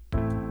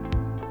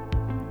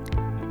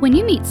When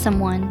you meet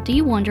someone, do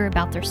you wonder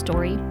about their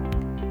story?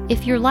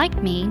 If you're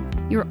like me,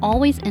 you're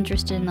always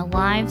interested in the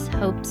lives,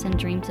 hopes, and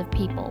dreams of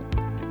people.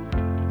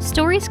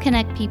 Stories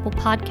Connect People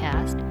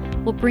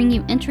podcast will bring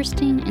you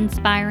interesting,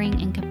 inspiring,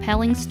 and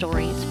compelling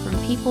stories from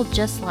people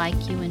just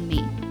like you and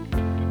me.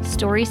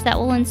 Stories that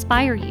will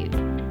inspire you.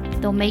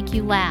 They'll make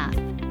you laugh.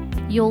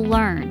 You'll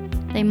learn.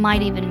 They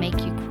might even make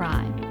you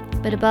cry.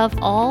 But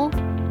above all,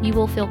 you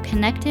will feel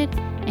connected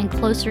and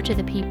closer to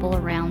the people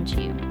around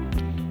you.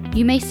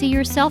 You may see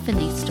yourself in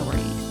these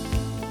stories.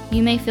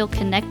 You may feel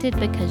connected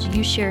because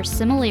you share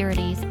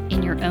similarities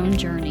in your own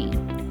journey.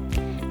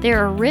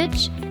 There are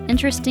rich,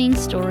 interesting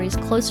stories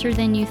closer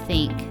than you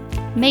think,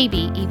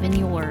 maybe even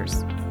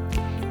yours.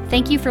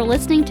 Thank you for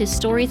listening to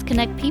Stories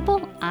Connect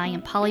People. I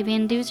am Polly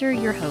Van Duzer,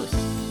 your host.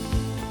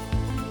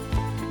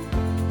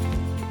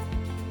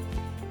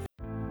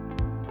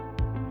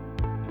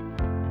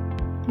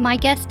 My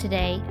guest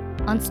today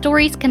on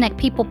Stories Connect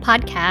People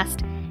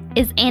podcast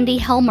is Andy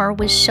Helmer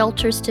with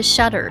Shelters to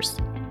Shutters.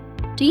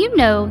 Do you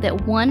know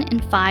that 1 in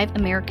 5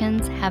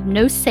 Americans have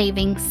no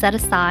savings set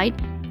aside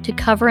to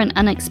cover an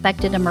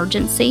unexpected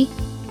emergency?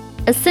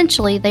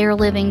 Essentially, they are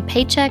living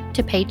paycheck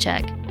to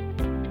paycheck.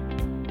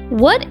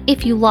 What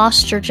if you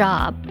lost your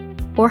job,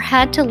 or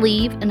had to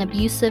leave an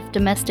abusive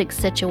domestic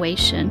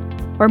situation,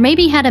 or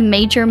maybe had a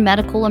major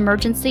medical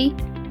emergency?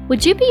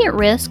 Would you be at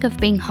risk of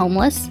being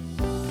homeless?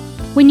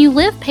 When you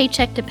live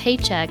paycheck to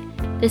paycheck,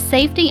 the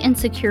safety and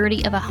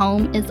security of a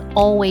home is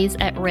always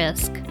at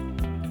risk.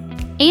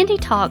 Andy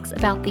talks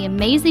about the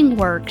amazing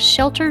work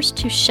Shelters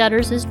to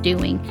Shutters is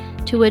doing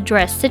to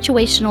address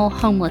situational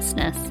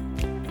homelessness.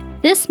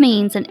 This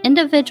means an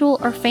individual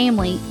or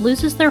family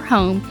loses their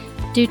home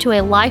due to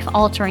a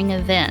life-altering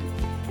event.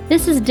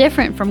 This is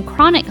different from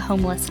chronic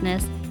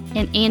homelessness,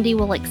 and Andy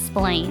will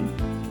explain.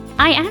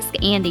 I asked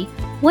Andy,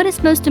 what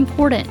is most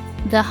important,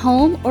 the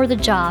home or the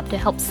job, to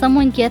help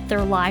someone get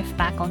their life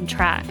back on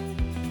track?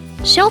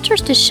 Shelters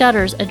to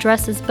Shutters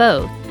addresses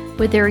both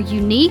with their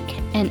unique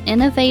and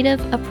innovative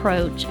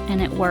approach,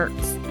 and it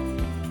works.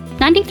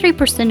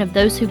 93% of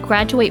those who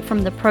graduate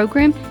from the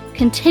program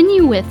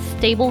continue with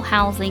stable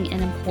housing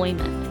and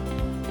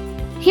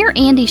employment. Hear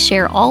Andy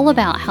share all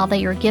about how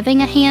they are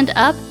giving a hand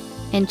up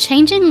and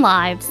changing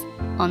lives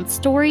on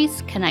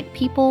Stories Connect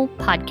People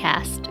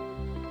podcast.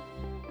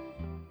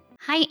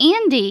 Hi,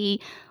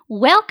 Andy.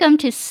 Welcome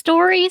to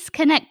Stories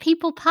Connect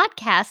People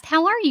podcast.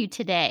 How are you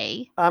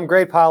today? I'm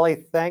great, Polly.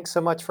 Thanks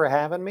so much for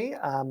having me.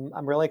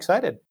 I'm really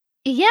excited.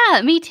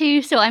 Yeah, me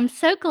too. So I'm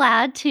so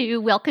glad to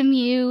welcome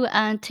you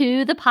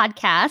to the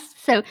podcast.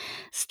 So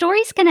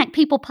Stories Connect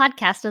People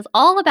podcast is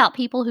all about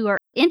people who are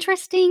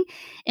interesting,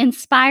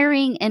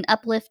 inspiring, and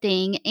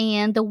uplifting.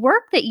 And the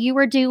work that you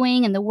are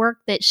doing and the work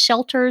that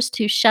Shelters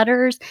to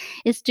Shutters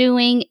is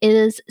doing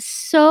is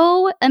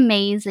so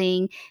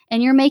amazing.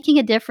 And you're making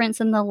a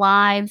difference in the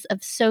lives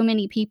of so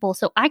many people.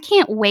 So I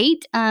can't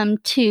wait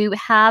to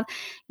have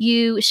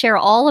you share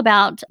all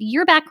about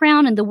your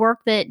background and the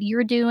work that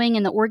you're doing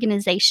and the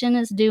organization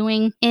is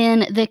doing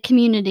in the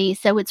community.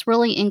 So it's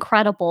really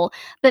incredible.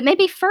 But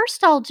maybe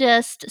first I'll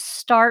just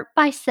start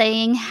by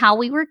saying how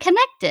we were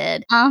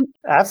connected.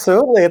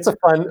 Absolutely. It's a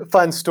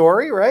fun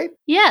story, right?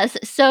 Yes.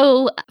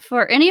 So,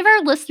 for any of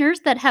our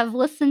listeners that have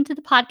listened to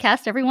the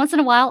podcast, every once in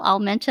a while, I'll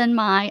mention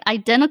my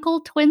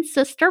identical twin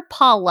sister,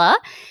 Paula.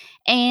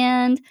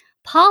 And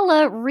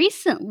Paula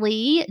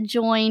recently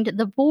joined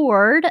the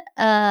board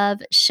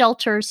of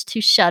Shelters to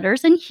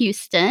Shutters in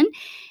Houston.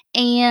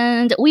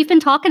 And we've been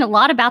talking a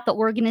lot about the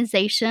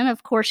organization.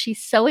 Of course,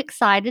 she's so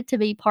excited to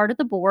be part of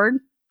the board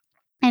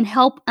and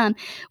help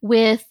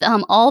with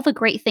all the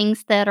great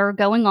things that are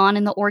going on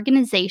in the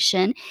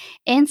organization.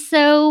 And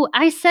so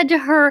I said to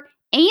her,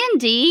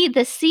 Andy,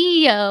 the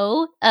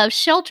CEO of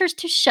Shelters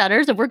to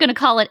Shutters, and we're going to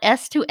call it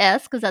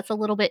S2S because that's a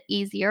little bit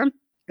easier.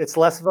 It's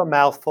less of a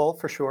mouthful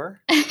for sure.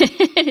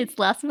 It's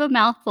less of a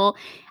mouthful.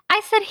 I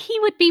said he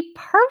would be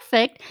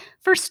perfect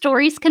for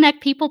Stories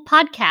Connect People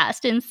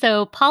podcast. And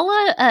so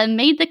Paula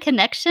made the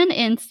connection.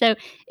 And so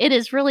it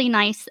is really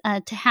nice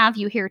to have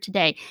you here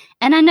today.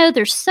 And I know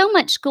there's so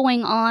much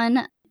going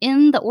on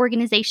in the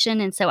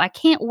organization. And so I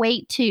can't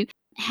wait to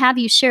have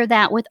you share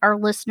that with our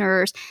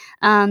listeners.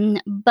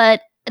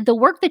 But the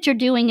work that you're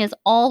doing is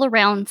all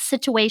around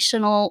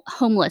situational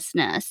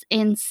homelessness.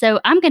 And so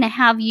I'm going to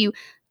have you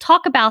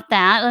talk about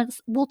that.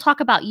 We'll talk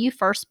about you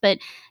first, but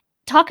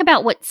talk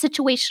about what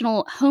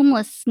situational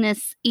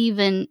homelessness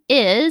even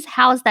is.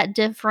 How is that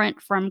different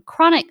from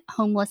chronic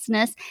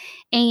homelessness?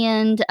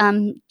 And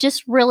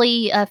just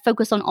really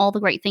focus on all the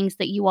great things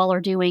that you all are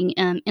doing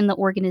in the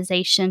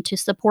organization to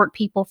support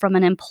people from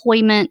an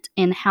employment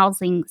and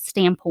housing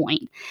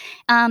standpoint.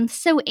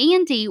 So,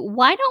 Andy,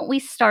 why don't we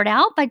start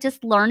out by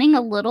just learning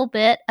a little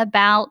bit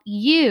about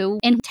you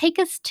and take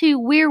us to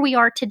where we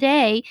are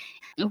today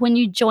when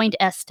you joined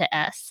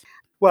S2S?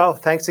 Well,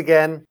 thanks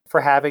again for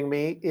having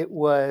me. It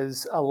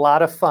was a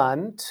lot of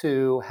fun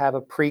to have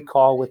a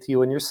pre-call with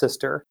you and your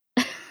sister.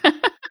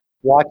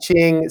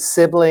 Watching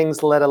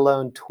siblings, let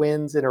alone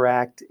twins,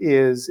 interact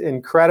is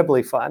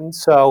incredibly fun.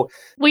 So,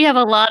 We have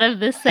a lot of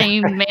the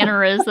same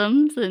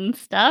mannerisms and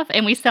stuff,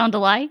 and we sound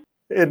alike.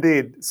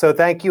 indeed. So,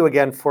 thank you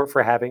again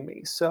for having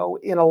me. So,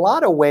 in a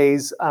lot of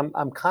ways,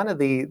 I'm kind of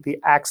the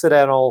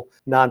accidental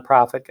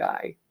nonprofit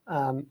guy.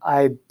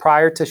 I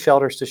prior to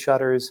Shelters to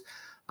Shutters,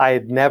 I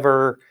had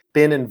never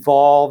been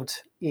involved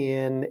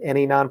in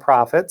any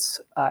nonprofits.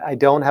 I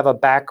don't have a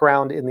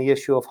background in the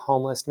issue of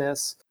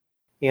homelessness.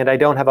 And I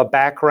don't have a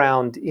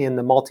background in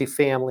the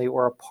multifamily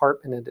or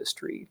apartment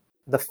industry.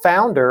 The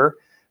founder,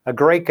 a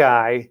great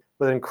guy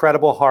with an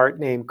incredible heart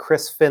named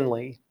Chris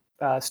Finley,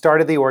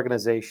 started the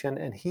organization,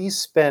 and he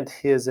spent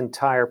his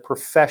entire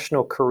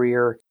professional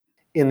career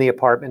in the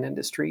apartment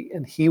industry.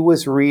 And he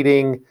was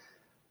reading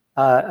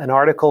an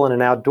article in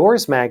an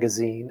outdoors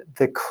magazine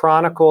that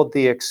chronicled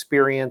the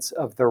experience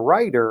of the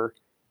writer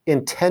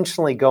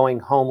intentionally going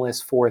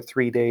homeless for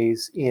 3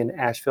 days in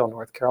Asheville,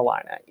 North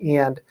Carolina.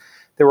 And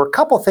there were a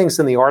couple things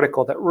in the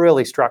article that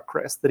really struck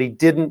Chris that he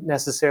didn't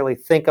necessarily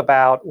think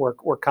about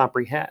or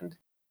comprehend.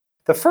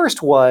 The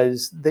first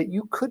was that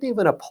you couldn't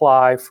even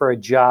apply for a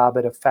job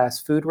at a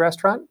fast food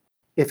restaurant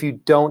if you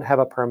don't have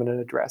a permanent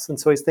address. And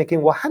so he's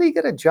thinking, well, how do you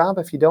get a job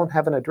if you don't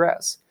have an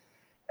address?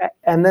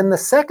 And then the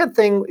second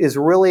thing is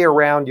really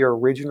around your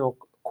original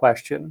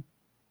question,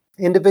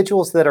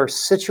 individuals that are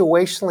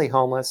situationally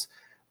homeless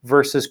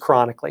versus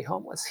chronically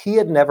homeless. He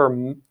had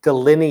never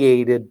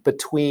delineated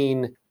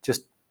between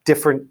just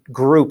different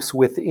groups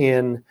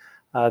within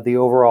the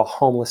overall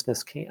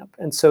homelessness camp.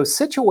 And so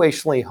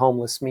situationally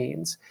homeless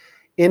means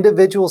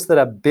individuals that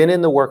have been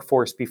in the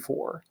workforce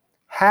before,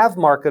 have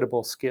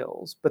marketable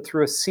skills, but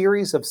through a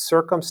series of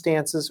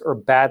circumstances or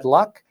bad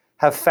luck,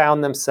 have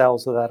found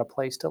themselves without a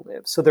place to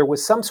live. So there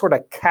was some sort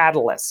of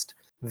catalyst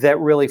that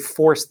really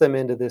forced them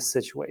into this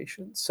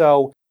situation.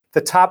 So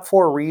the top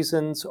four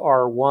reasons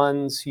are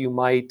ones you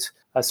might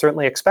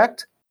certainly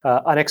expect: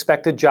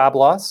 unexpected job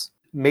loss,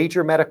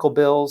 major medical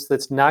bills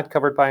that's not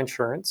covered by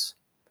insurance,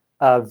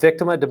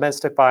 victim of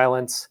domestic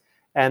violence,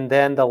 and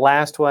then the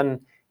last one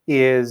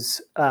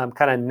is kind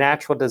of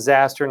natural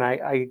disaster. And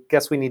I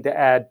guess we need to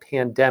add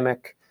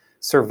pandemic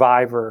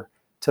survivor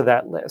to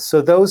that list.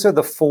 So those are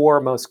the four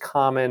most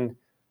common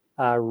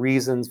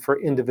reasons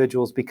for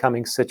individuals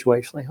becoming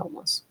situationally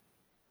homeless.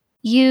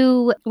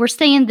 You were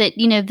saying that,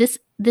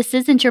 this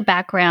isn't your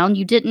background.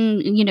 You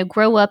didn't,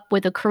 grow up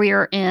with a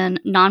career in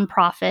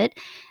nonprofit.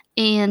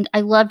 And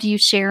I loved you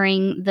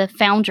sharing the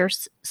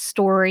founder's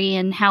story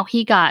and how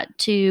he got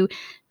to,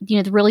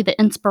 really the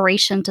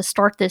inspiration to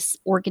start this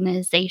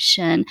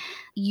organization.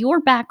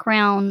 Your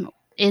background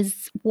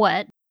is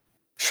what?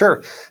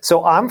 Sure.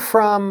 So I'm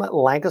from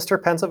Lancaster,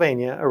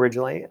 Pennsylvania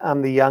originally.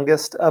 I'm the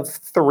youngest of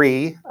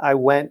three. I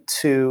went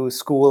to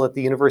school at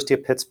the University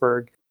of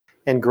Pittsburgh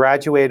and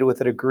graduated with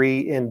a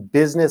degree in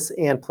business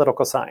and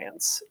political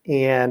science.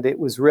 And it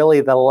was really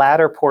the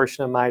latter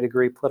portion of my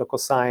degree, political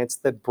science,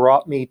 that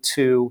brought me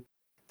to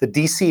the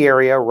DC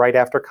area right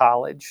after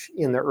college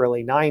in the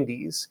early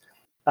 90s.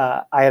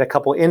 I had a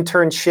couple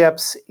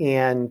internships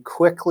and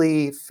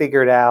quickly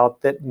figured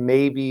out that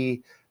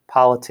maybe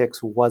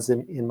politics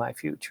wasn't in my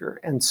future.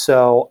 And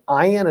so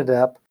I ended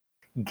up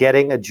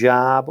getting a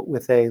job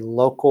with a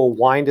local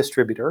wine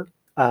distributor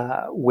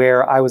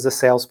where I was a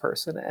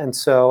salesperson. And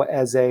so,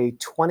 as a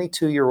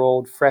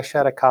 22-year-old fresh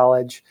out of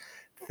college,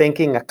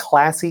 thinking a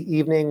classy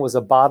evening was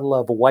a bottle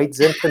of White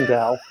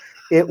Zinfandel,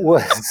 it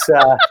was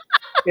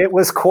it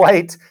was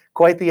quite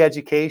the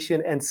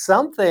education, and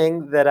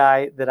something that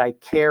I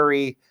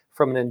carry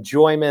from an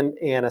enjoyment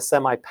and a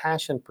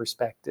semi-passion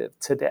perspective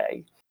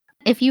today.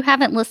 If you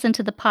haven't listened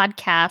to the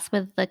podcast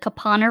with the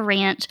Capana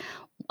Ranch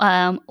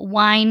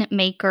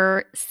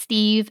winemaker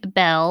Steve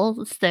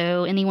Bell,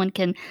 so anyone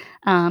can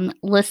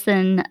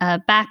listen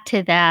back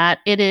to that.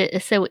 It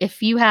is so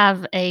if you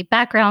have a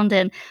background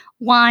in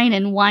wine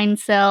and wine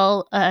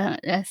sales,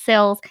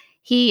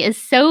 he is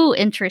so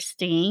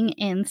interesting,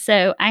 and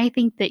so I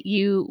think that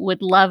you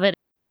would love it.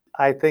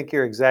 I think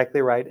you're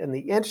exactly right. And the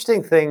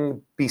interesting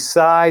thing,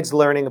 besides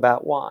learning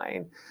about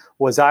wine,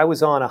 was I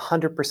was on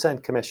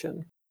 100%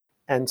 commission.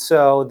 And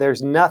so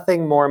there's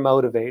nothing more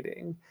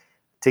motivating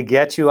to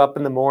get you up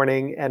in the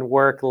morning and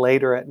work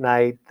later at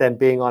night than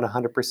being on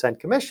 100%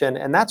 commission.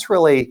 And that's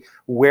really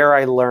where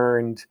I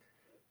learned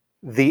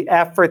the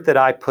effort that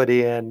I put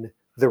in,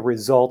 the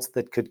results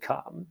that could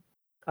come.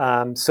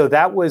 So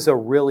that was a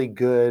really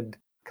good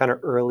kind of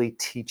early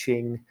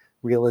teaching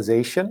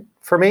realization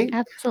for me.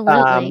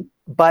 Absolutely.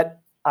 But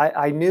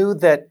I knew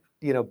that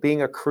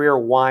being a career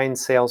wine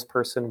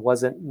salesperson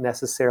wasn't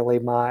necessarily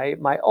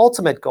my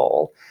ultimate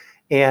goal,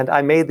 and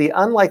I made the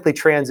unlikely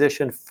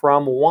transition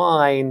from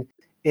wine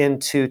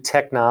into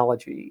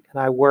technology. And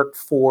I worked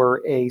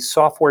for a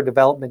software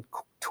development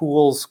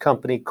tools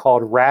company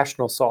called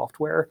Rational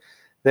Software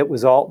that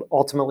was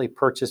ultimately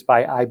purchased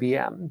by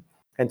IBM.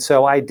 And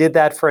so I did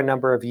that for a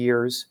number of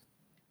years.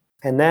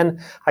 And then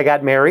I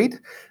got married.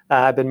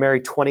 I've been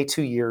married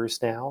 22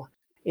 years now.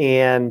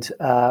 And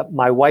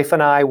my wife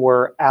and I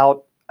were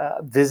out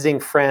visiting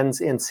friends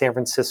in San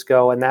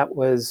Francisco. And that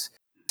was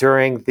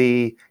during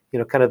the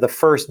kind of the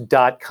first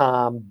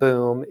dot-com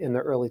boom in the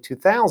early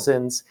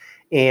 2000s.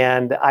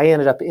 And I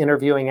ended up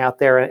interviewing out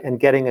there and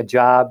getting a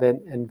job,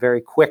 and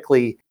very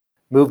quickly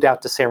moved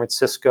out to San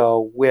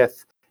Francisco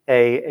with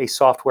a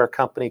software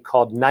company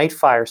called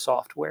Nightfire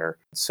Software.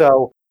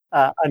 So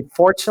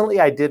unfortunately,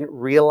 I didn't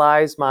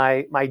realize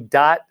my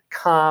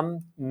dot-com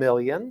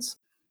millions,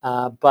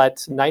 but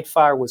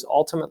Nightfire was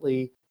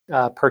ultimately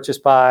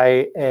purchased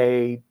by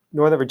a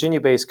Northern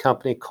Virginia-based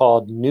company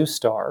called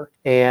Neustar.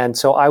 And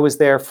so I was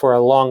there for a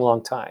long,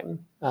 long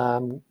time.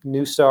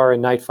 Neustar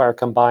and Nightfire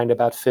combined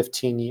about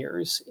 15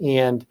 years.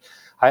 And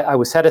I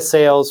was head of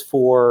sales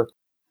for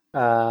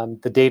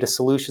the data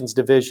solutions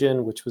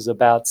division, which was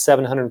about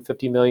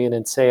 750 million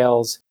in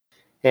sales.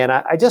 And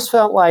I just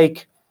felt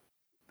like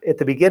at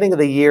the beginning of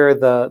the year,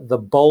 the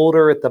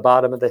boulder at the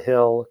bottom of the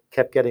hill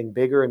kept getting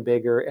bigger and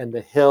bigger, and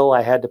the hill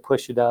I had to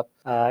push it up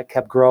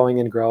kept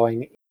growing and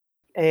growing.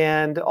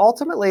 And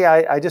ultimately,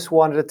 I just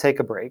wanted to take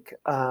a break.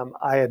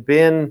 I had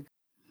been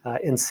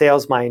in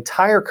sales my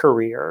entire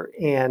career,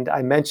 and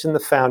I mentioned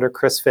the founder,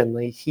 Chris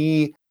Finley.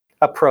 He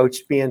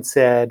approached me and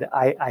said,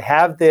 I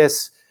have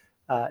this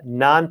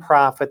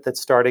nonprofit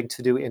that's starting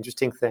to do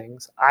interesting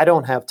things. I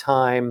don't have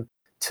time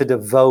to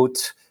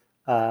devote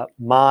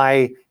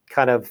my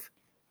kind of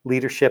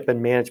leadership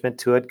and management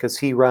to it because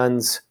he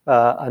runs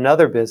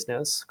another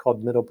business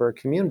called Middleburg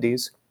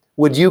Communities.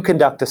 Would you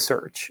conduct a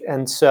search?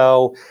 And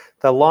so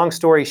the long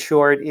story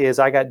short is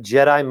I got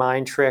Jedi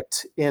mind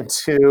tricked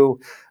into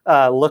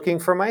looking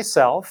for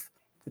myself.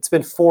 It's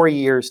been 4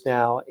 years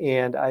now,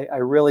 and I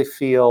really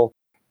feel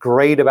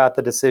great about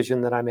the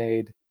decision that I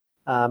made.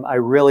 I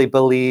really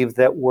believe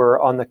that we're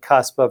on the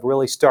cusp of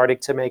really starting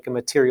to make a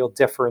material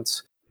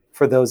difference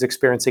for those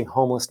experiencing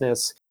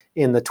homelessness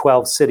in the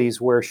 12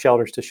 cities where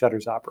Shelters to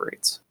Shutters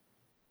operates.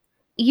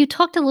 You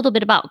talked a little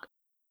bit about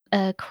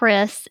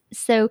Chris.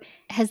 So,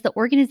 has the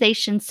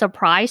organization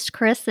surprised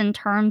Chris in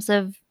terms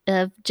of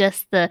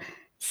just the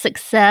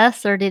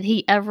success, or did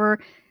he ever?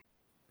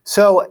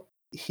 So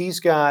he's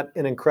got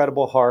an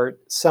incredible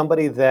heart,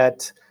 somebody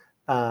that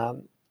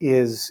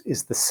is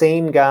the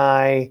same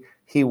guy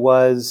he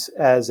was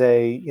as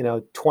a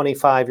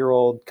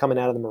 25-year-old coming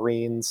out of the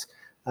Marines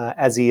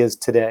as he is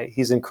today.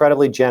 He's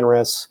incredibly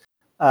generous,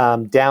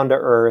 down to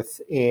earth,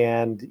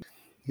 and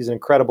he's an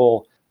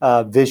incredible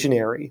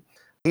visionary.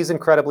 He's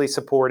incredibly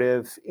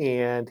supportive,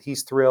 and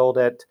he's thrilled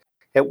at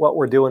what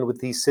we're doing with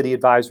these city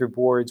advisory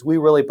boards. We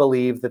really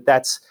believe that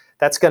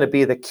that's going to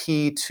be the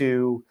key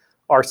to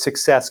our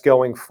success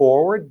going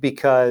forward,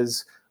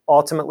 because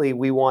ultimately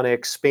we want to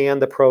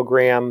expand the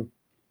program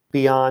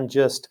beyond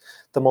just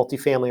the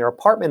multifamily or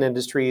apartment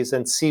industries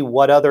and see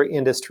what other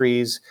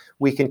industries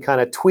we can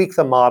kind of tweak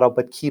the model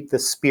but keep the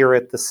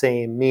spirit the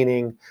same,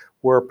 meaning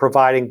we're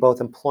providing both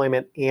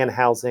employment and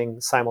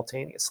housing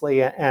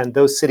simultaneously. And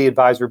those city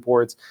advisory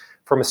boards,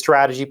 from a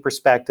strategy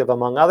perspective,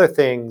 among other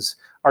things,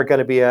 are going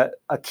to be a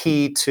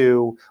key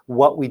to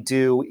what we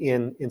do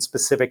in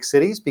specific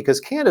cities, because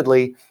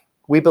candidly,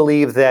 we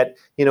believe that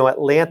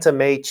Atlanta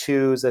may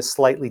choose a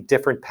slightly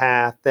different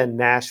path than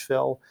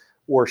Nashville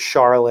or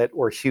Charlotte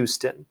or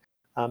Houston.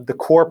 The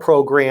core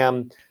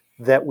program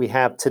that we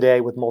have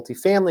today with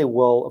multifamily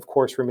will, of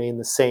course, remain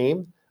the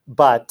same,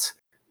 but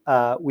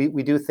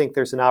we do think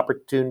there's an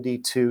opportunity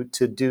to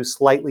do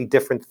slightly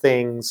different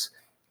things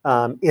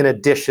in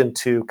addition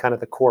to kind of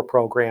the core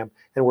program,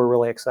 and we're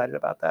really excited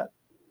about that.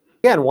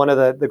 Again, one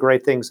of the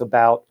great things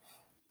about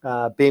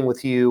being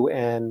with you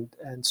and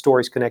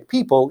Stories Connect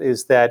People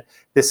is that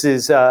this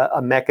is a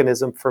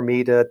mechanism for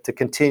me to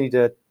continue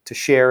to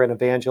share and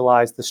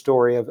evangelize the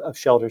story of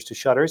Shelters to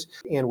Shutters.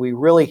 And we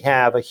really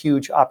have a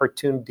huge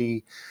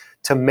opportunity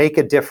to make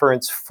a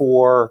difference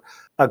for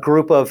a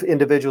group of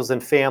individuals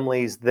and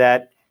families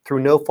that,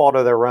 through no fault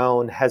of their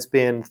own, has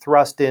been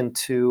thrust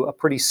into a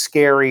pretty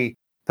scary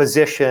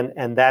position,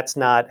 and that's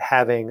not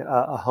having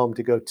a home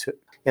to go to,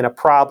 in a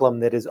problem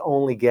that is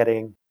only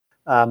getting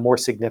more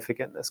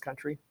significant in this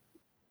country.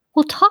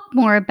 We'll talk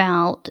more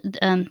about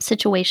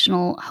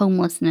situational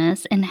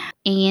homelessness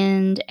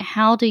and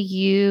how do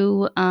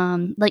you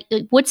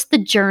what's the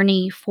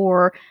journey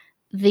for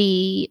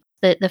the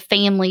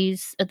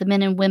families, the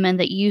men and women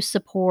that you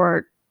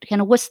support?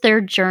 Kind of what's their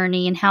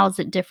journey, and how is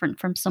it different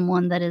from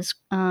someone that is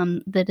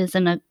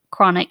in a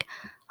chronic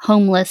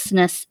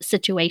homelessness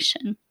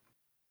situation?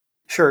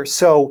 Sure.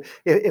 So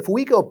if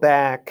we go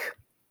back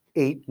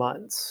 8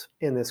 months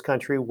in this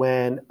country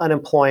when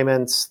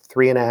unemployment's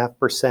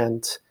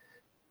 3.5%,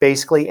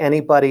 basically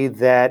anybody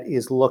that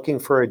is looking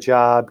for a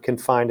job can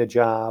find a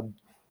job.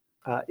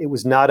 It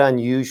was not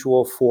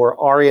unusual for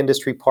our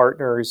industry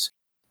partners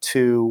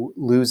to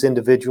lose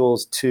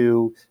individuals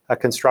to a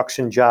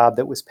construction job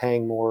that was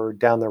paying more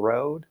down the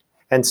road.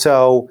 And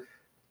so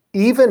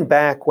even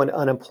back when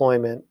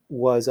unemployment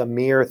was a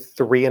mere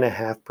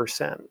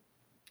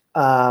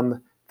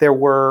 3.5%, there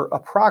were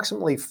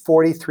approximately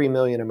 43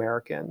 million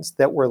Americans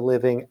that were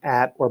living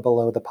at or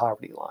below the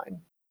poverty line.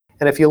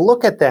 And if you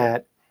look at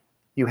that,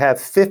 you have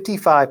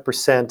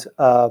 55%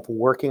 of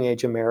working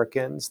age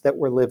Americans that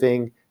were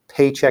living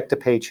paycheck to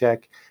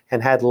paycheck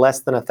and had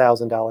less than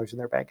 $1,000 in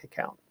their bank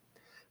account.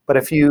 But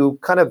if you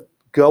kind of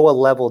go a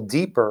level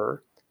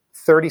deeper,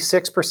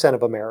 36%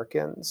 of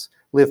Americans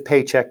live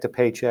paycheck to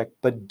paycheck,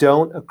 but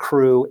don't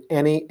accrue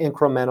any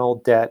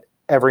incremental debt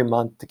every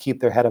month to keep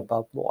their head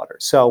above water.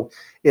 So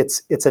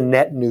it's a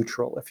net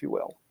neutral, if you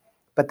will.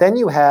 But then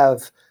you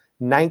have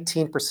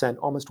 19%,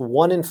 almost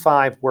 1 in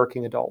 5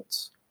 working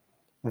adults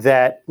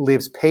that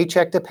lives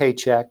paycheck to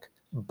paycheck,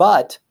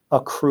 but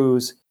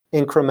accrues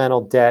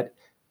incremental debt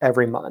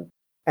every month.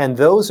 And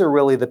those are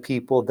really the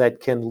people that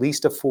can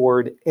least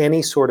afford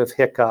any sort of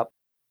hiccup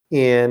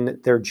in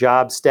their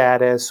job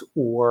status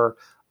or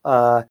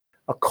a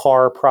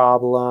car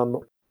problem.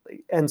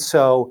 And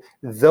so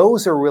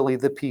those are really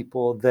the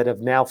people that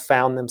have now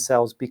found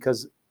themselves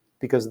because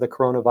of the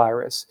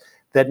coronavirus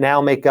that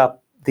now make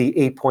up the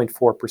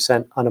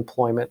 8.4%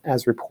 unemployment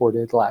as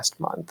reported last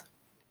month.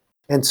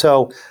 And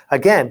so,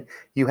 again,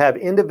 you have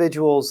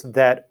individuals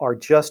that are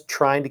just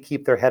trying to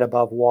keep their head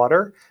above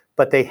water,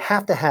 but they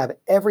have to have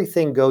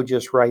everything go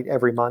just right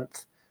every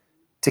month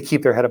to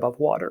keep their head above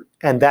water.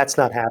 And that's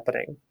not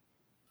happening.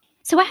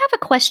 So I have a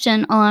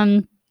question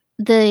on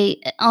the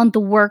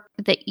work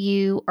that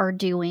you are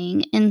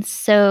doing. And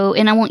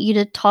I want you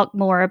to talk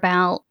more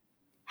about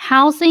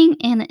housing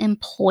and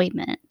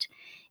employment.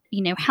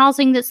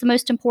 Housing that's the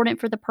most important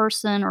for the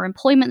person, or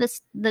employment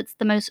that's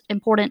the most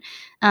important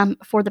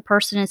for the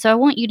person. And so I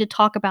want you to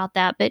talk about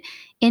that. But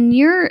in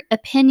your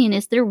opinion,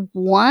 is there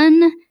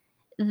one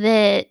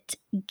that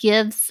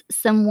gives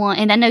someone,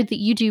 and I know that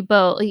you do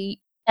both,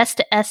 S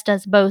to S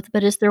does both,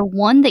 but is there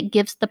one that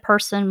gives the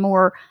person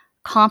more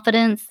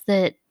confidence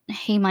that,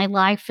 hey, my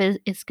life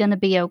is going to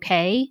be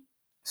okay?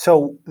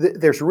 So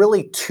there's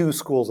really two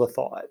schools of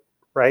thought,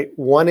 right?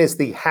 One is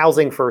the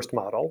housing first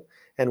model,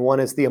 and one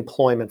is the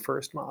employment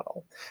first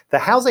model. The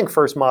housing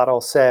first model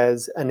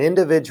says an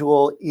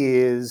individual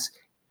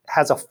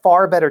has a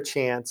far better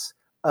chance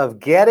of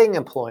getting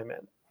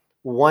employment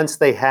once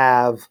they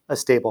have a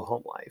stable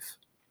home life.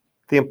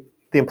 The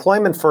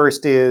employment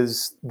first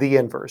is the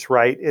inverse,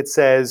 right? It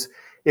says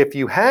if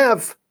you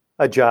have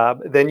a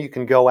job, then you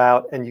can go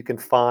out and you can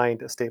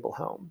find a stable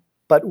home.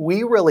 But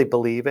we really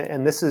believe,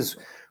 and this is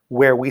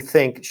where we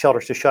think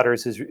Shelters to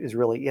Shutters is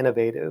really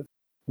innovative.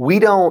 We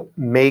don't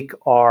make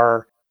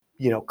our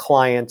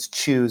clients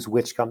choose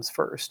which comes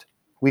first.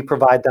 We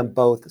provide them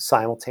both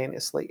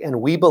simultaneously. And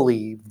we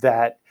believe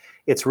that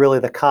it's really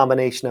the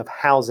combination of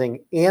housing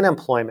and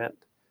employment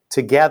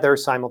together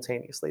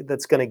simultaneously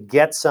that's going to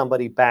get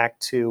somebody back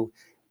to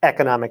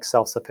economic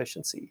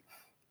self-sufficiency.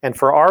 And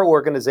for our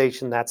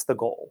organization, that's the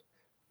goal.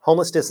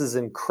 Homelessness is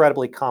an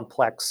incredibly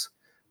complex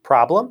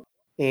problem,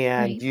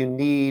 and Right. you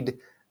need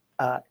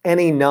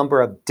any number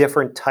of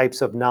different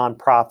types of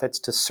nonprofits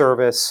to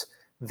service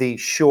the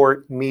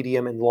short,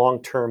 medium, and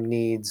long-term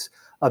needs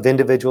of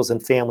individuals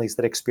and families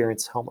that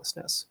experience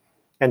homelessness.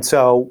 And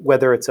so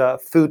whether it's a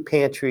food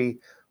pantry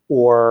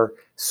or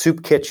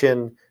soup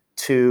kitchen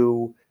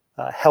to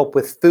help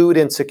with food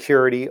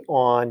insecurity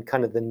on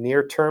kind of the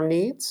near-term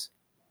needs,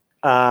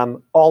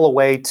 all the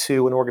way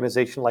to an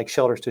organization like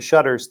Shelters to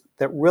Shutters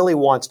that really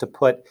wants to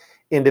put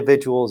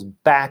individuals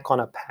back on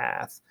a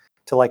path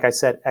to, like I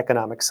said,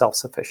 economic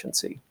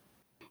self-sufficiency.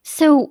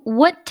 So,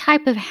 what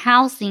type of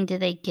housing do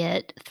they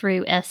get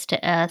through S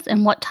to S,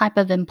 and what type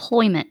of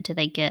employment do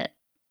they get?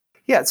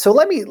 Yeah, so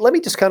let me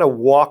just kind of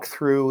walk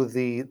through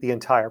the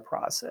entire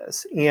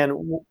process.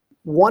 And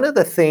one of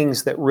the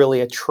things that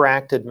really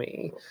attracted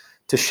me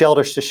to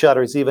Shelters to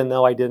Shutters, even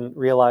though I didn't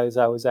realize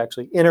I was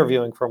actually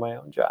interviewing for my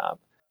own job,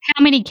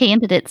 How many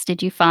candidates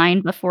did you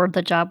find before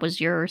the job was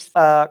yours?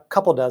 a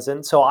couple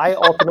dozen. So I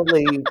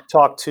ultimately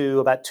talked to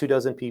about 2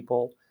 dozen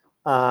people,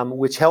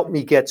 which helped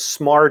me get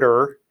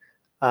smarter,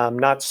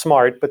 not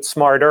smart, but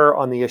smarter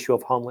on the issue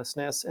of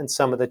homelessness and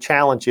some of the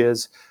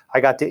challenges.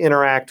 I got to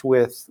interact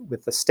with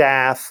the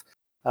staff,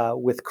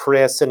 with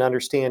Chris, and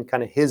understand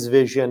kind of his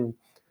vision.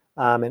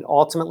 And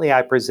ultimately,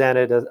 I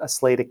presented a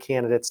slate of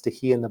candidates to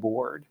he and the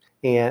board.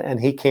 And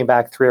he came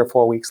back 3 or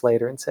 4 weeks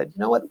later and said, "You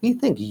know what? We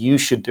think you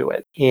should do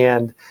it."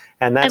 And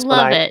I that's when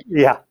love it.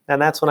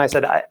 I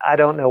said, I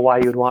don't know why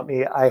you'd want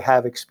me. I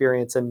have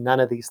experience in none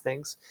of these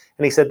things.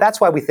 And he said,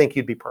 "That's why we think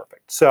you'd be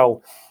perfect."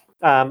 So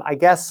I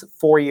guess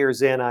 4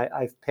 years in,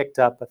 I've picked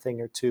up a thing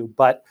or two.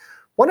 But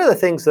one of the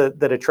things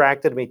that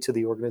attracted me to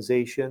the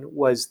organization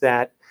was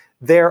that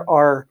there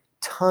are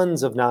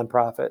tons of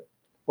nonprofit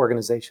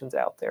organizations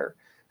out there,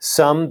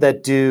 some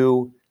that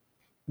do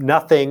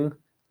nothing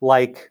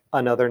like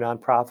another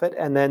nonprofit,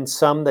 and then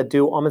some that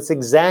do almost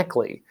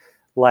exactly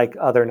like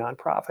other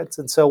nonprofits.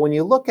 And so when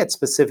you look at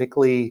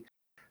specifically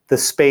the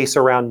space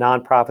around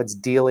nonprofits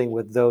dealing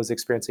with those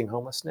experiencing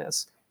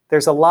homelessness,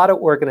 there's a lot of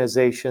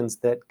organizations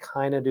that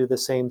kind of do the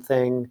same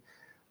thing,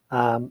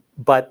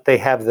 but they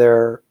have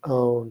their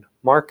own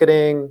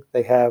marketing,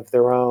 they have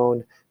their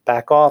own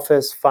back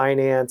office,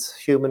 finance,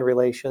 human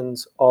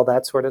relations, all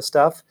that sort of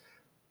stuff.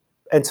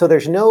 And so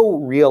there's no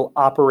real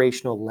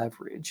operational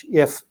leverage.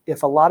 If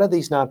a lot of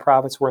these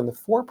nonprofits were in the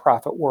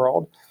for-profit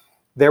world,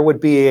 there would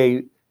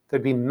be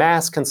there'd be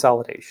mass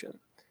consolidation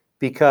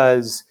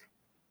because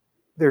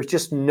there's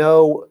just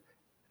no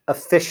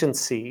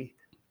efficiency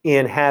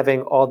in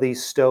having all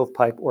these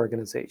stovepipe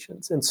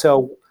organizations. And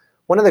so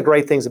one of the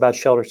great things about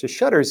Shelters to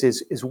Shutters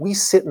is we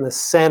sit in the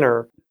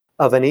center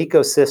of an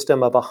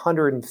ecosystem of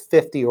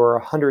 150 or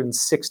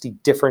 160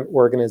 different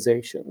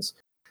organizations.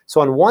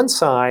 So on one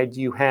side,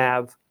 you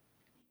have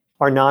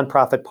our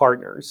nonprofit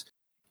partners.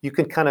 You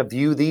can kind of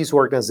view these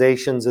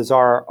organizations as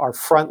our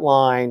front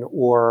line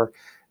or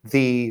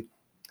the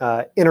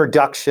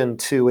introduction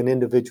to an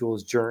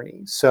individual's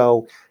journey.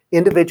 So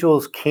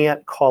individuals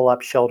can't call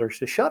up Shelters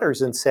to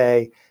Shutters and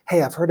say,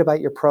 hey, I've heard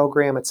about your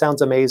program. It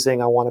sounds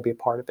amazing. I want to be a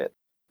part of it.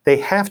 They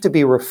have to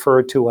be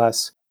referred to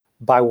us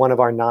by one of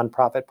our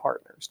nonprofit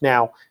partners.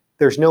 Now,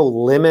 there's no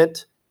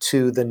limit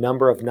to the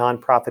number of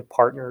nonprofit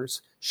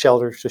partners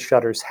Shelters to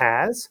Shutters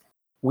has.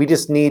 We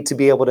just need to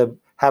be able to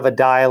have a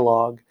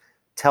dialogue,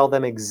 tell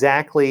them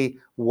exactly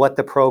what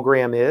the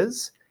program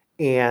is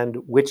and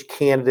which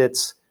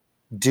candidates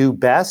do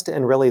best.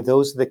 And really,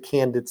 those are the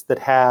candidates that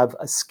have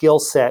a skill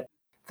set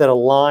that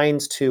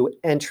aligns to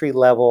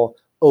entry-level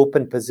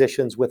open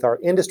positions with our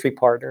industry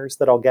partners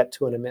that I'll get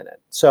to in a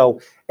minute. So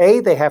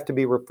they have to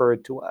be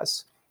referred to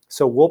us.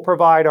 So we'll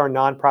provide our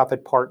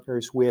nonprofit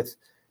partners with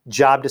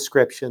job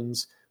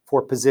descriptions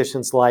for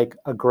positions like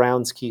a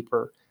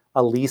groundskeeper,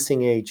 a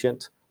leasing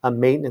agent, a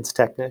maintenance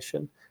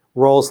technician,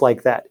 roles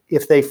like that.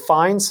 If they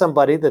find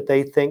somebody that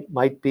they think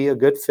might be a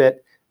good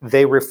fit,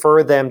 they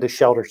refer them to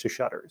Shelters to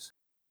Shutters.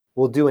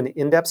 We'll do an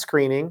in-depth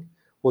screening,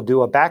 we'll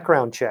do a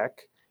background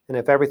check, and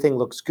if everything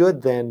looks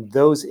good, then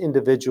those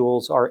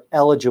individuals are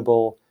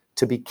eligible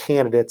to be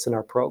candidates in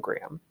our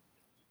program.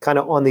 Kind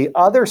of on the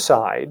other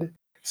side,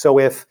 so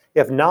if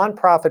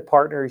nonprofit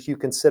partners, you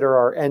consider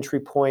our entry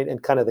point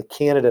and kind of the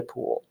candidate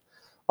pool.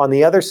 On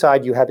the other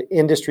side, you have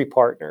industry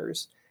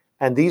partners,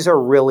 and these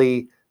are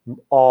really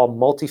all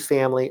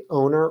multifamily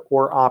owner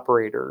or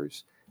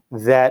operators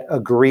that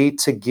agree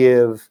to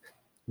give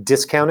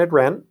discounted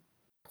rent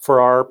for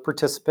our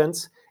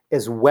participants,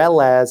 as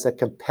well as a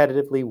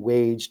competitively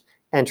waged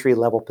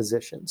entry-level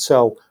position.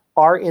 So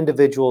our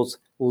individuals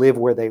live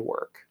where they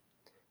work.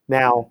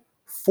 Now,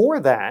 for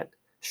that,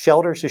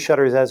 Shelters to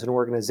Shutters as an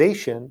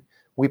organization,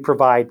 we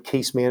provide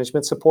case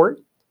management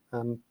support,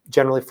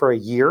 generally for a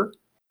year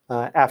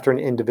after an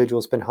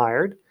individual's been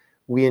hired.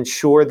 We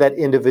ensure that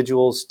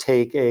individuals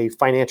take a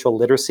financial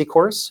literacy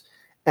course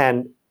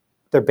and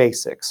their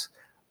basics.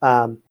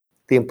 The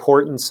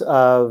importance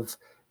of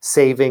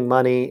saving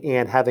money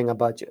and having a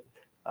budget,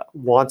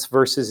 wants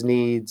versus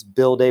needs,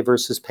 bill day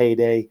versus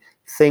payday,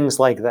 things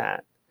like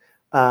that.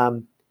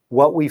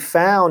 What we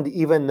found,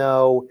 even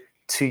though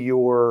to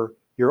your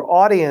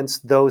audience,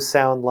 those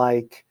sound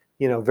like,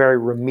 very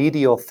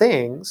remedial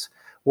things,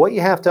 what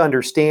you have to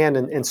understand,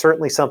 and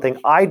certainly something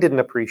I didn't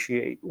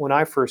appreciate when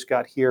I first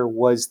got here,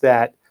 was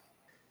that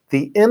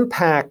the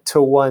impact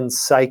to one's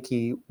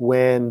psyche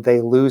when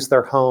they lose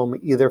their home,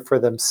 either for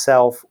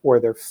themselves or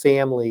their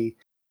family,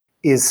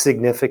 is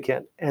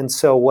significant. And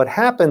so what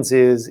happens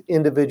is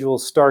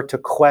individuals start to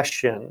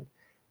question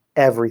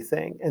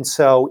everything. And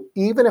so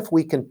even if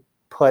we can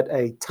put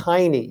a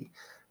tiny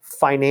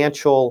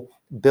financial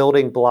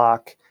building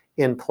block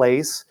in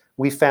place,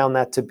 we found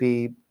that to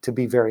be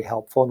very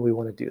helpful, and we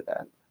want to do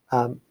that.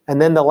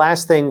 And then the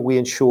last thing we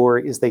ensure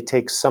is they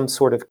take some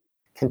sort of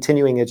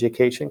continuing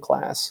education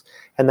class,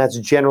 and that's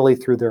generally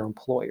through their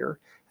employer.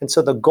 And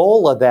so the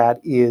goal of that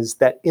is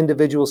that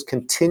individuals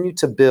continue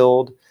to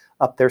build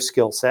up their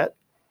skill set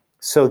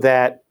so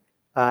that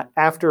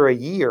after a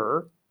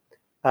year,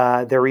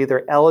 they're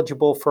either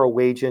eligible for a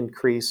wage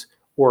increase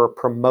or a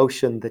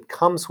promotion that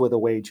comes with a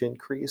wage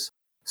increase.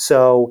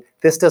 So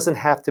this doesn't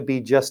have to be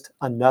just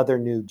another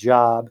new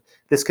job.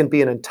 This can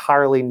be an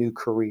entirely new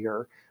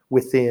career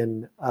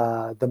within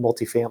the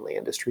multifamily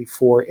industry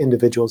for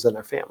individuals and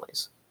their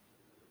families.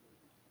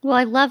 Well,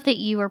 I love that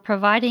you are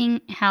providing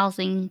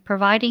housing,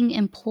 providing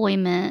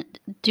employment,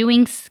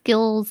 doing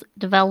skills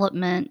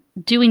development,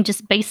 doing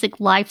just basic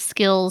life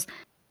skills,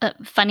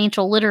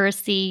 financial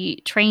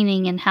literacy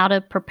training, and how to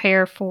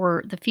prepare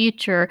for the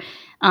future,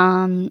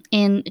 and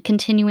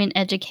continuing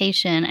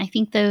education. I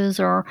think those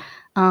are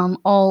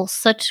all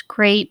such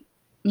great,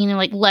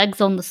 like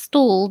legs on the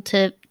stool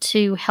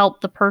to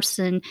help the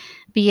person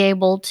be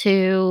able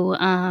to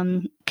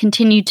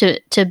continue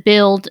to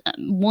build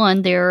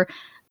their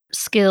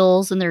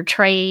skills and their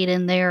trade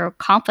and their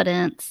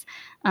confidence,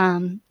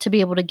 to be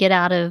able to get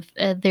out of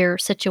their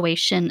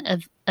situation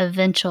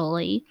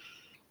eventually.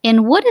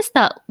 And what does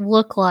that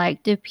look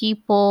like? Do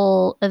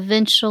people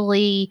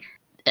eventually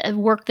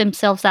work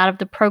themselves out of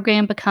the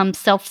program, become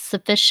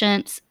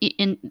self-sufficient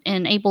and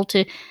able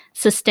to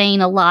sustain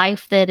a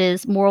life that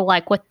is more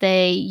like what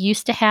they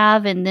used to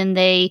have, and then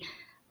the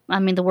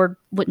word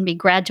wouldn't be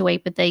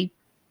graduate, but they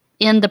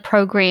in the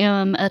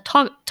program?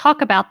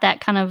 Talk about that,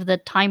 kind of the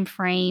time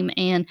frame,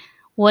 and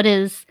what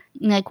is,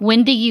 like,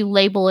 when do you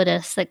label it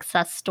a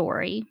success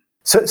story?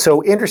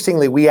 So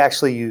interestingly, we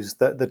actually use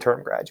the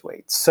term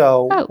graduate.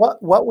 So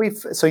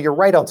so you're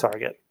right on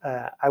target.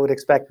 I would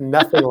expect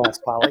nothing less,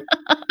 Polly.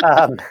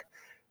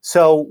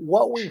 So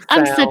what we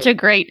found. I'm such a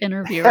great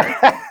interviewer.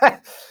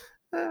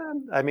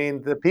 I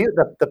mean, the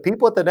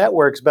people at the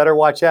networks better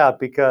watch out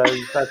because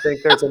I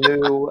think there's a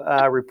new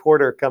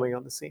reporter coming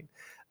on the scene.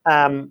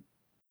 Um,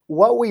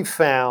 what we've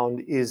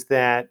found is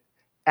that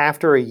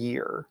after a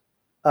year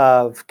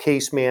of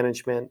case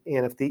management,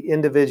 and if the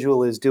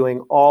individual is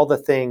doing all the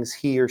things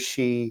he or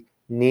she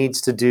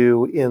needs to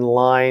do in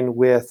line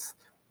with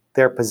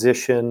their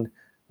position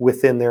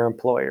within their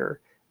employer,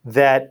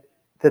 that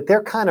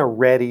they're kind of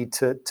ready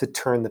to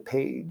turn the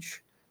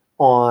page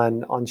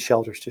on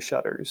Shelters to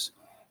Shutters.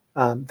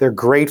 They're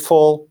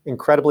grateful,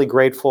 incredibly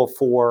grateful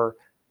for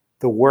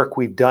the work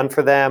we've done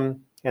for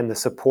them and the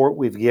support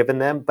we've given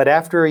them. But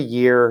after a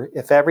year,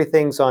 if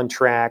everything's on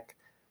track,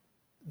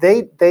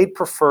 they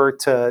prefer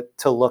to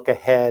look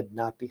ahead,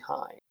 not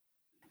behind.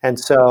 And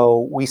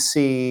so we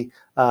see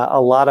a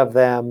lot of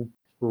them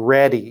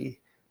ready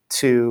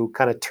to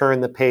kind of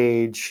turn the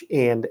page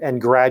and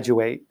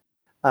graduate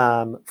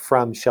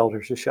from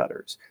Shelters to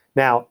Shutters.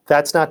 Now,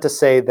 that's not to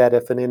say that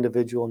if an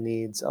individual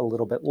needs a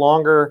little bit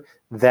longer,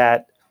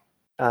 that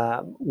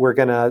we're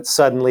going to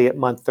suddenly at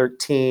month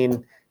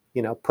 13,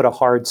 put a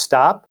hard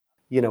stop.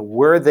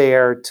 We're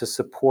there to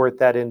support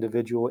that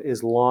individual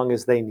as long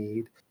as they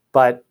need.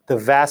 But the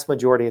vast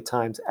majority of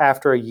times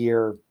after a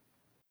year,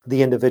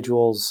 the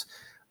individual's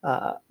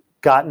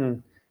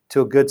gotten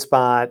to a good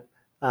spot.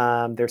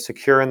 They're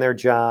secure in their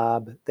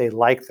job. They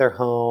like their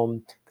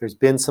home. There's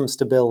been some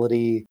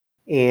stability.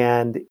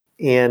 And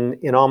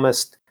in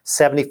almost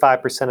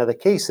 75% of the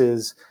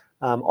cases,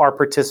 our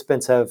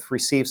participants have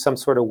received some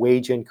sort of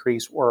wage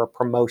increase or a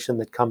promotion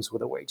that comes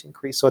with a wage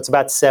increase. So it's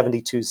about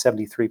 72,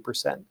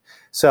 73%.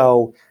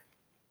 So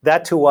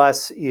that to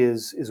us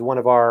is one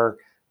of our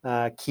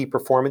key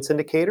performance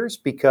indicators,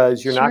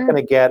 because you're not Sure. going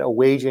to get a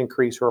wage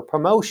increase or a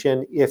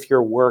promotion if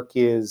your work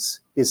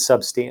is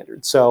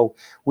substandard. So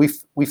we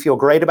feel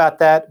great about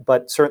that,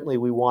 but certainly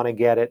we want to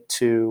get it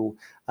to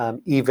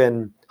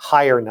even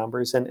higher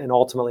numbers, and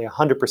ultimately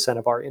 100%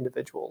 of our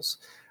individuals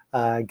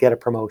get a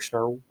promotion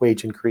or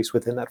wage increase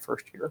within that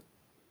first year.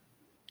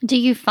 Do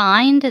you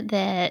find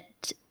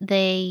that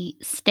they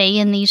stay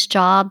in these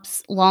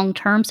jobs long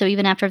term? So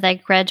even after they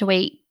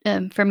graduate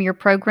from your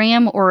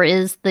program, or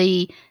is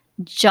the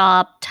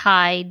job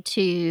tied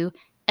to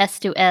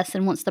S2S,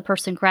 and once the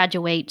person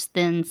graduates,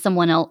 then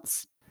someone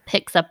else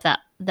picks up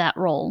that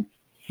role?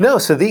 No,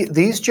 so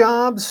these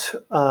jobs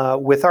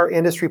with our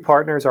industry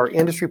partners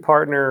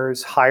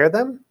hire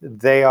them.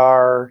 They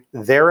are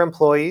their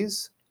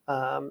employees,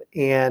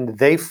 and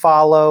they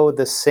follow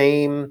the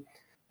same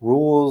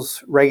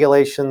rules,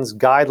 regulations,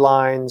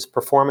 guidelines,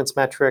 performance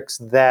metrics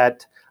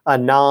that a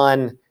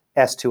non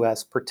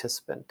S2S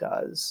participant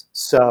does.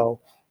 So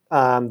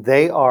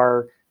they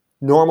are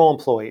normal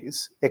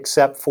employees,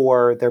 except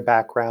for their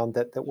background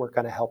that we're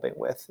kind of helping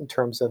with in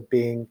terms of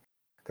being.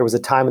 There was a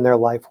time in their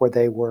life where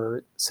they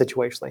were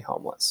situationally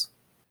homeless.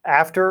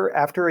 After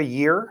a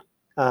year,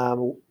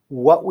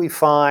 what we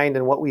find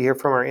and what we hear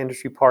from our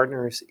industry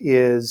partners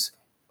is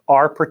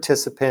our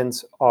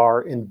participants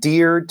are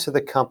endeared to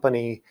the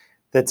company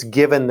that's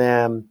given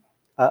them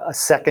a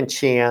second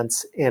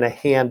chance and a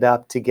hand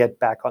up to get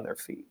back on their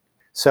feet.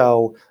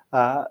 So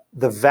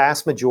the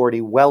vast majority,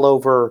 well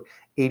over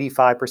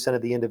 85%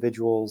 of the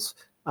individuals,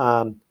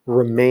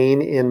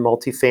 remain in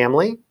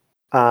multifamily.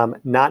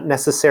 Not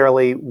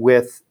necessarily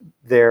with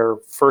their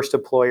first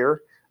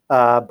employer,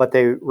 but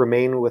they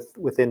remain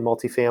within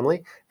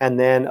multifamily. And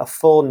then a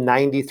full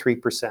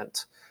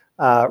 93%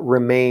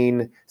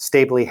 remain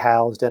stably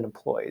housed and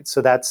employed.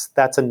 So that's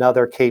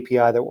another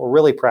KPI that we're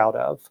really proud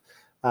of.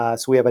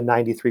 So we have a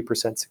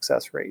 93%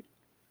 success rate.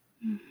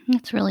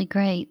 That's really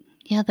great.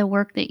 Yeah, the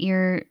work that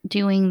you're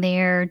doing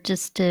there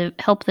just to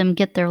help them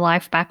get their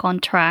life back on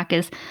track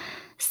is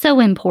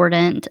so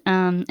important.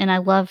 And I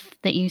love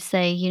that you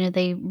say,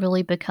 they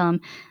really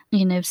become,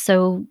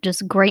 so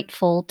just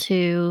grateful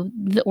to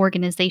the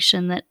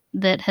organization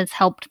that has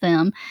helped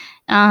them.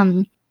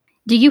 Um,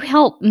 do you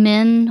help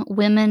men,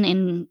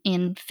 women,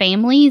 and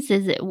families?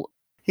 Is it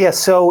Yeah,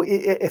 so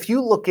if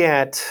you look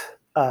at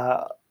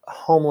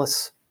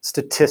homeless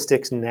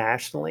statistics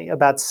nationally,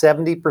 about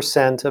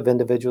 70% of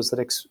individuals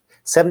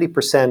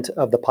 70%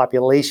 of the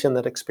population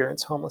that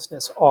experience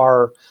homelessness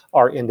are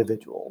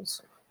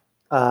individuals.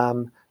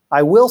 Um,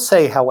 I will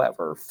say,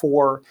 however,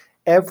 for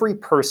every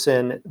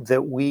person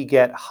that we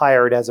get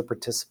hired as a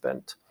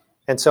participant,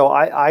 and so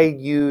I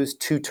use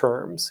two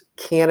terms,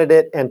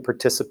 candidate and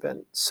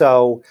participant.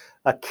 So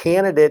a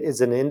candidate is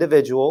an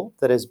individual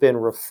that has been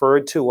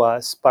referred to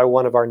us by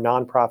one of our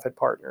nonprofit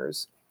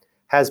partners,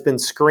 has been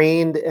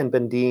screened and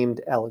been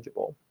deemed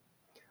eligible.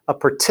 A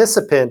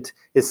participant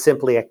is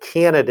simply a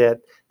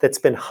candidate that's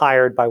been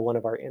hired by one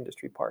of our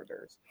industry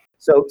partners.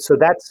 So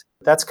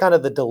that's kind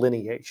of the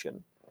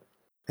delineation.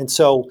 And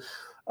so,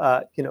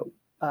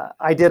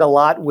 I did a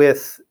lot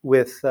with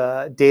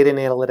data and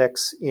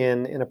analytics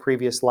in a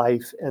previous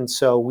life, and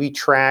so we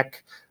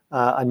track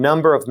a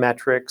number of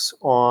metrics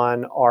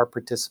on our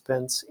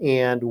participants.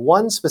 And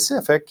one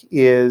specific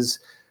is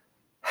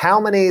how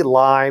many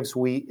lives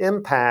we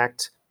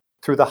impact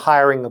through the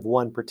hiring of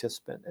one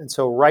participant. And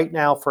so right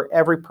now, for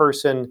every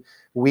person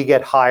we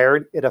get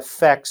hired, it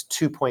affects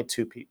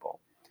 2.2 people.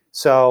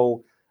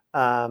 So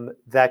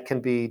that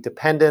can be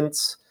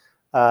dependents,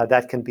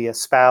 that can be a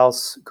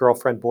spouse,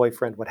 girlfriend,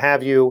 boyfriend, what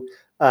have you.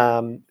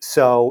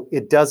 So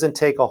it doesn't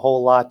take a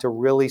whole lot to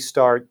really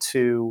start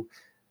to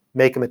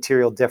make a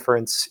material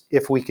difference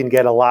if we can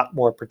get a lot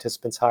more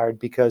participants hired,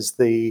 because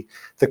the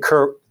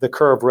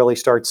curve really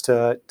starts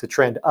to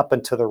trend up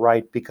and to the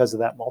right because of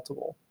that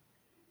multiple.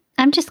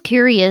 I'm just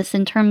curious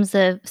in terms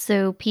of,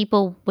 so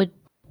people would,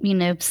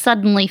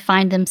 suddenly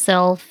find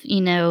themselves,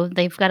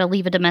 they've got to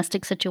leave a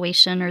domestic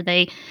situation, or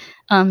they,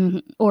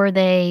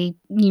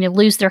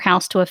 lose their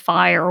house to a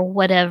fire or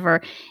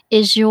whatever.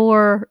 Is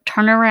your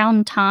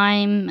turnaround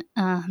time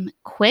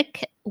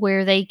quick,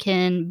 where they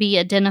can be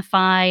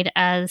identified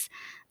and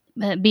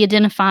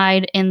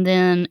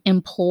then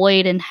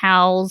employed and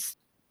housed,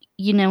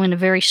 in a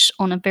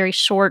on a very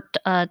short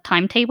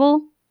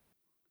timetable?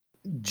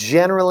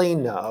 Generally,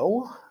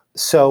 no.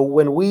 So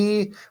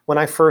when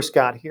I first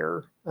got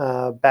here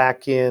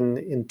back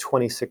in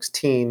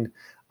 2016,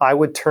 I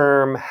would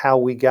term how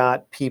we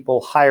got people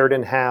hired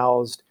and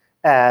housed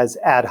as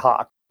ad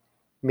hoc,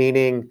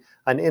 meaning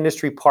an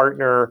industry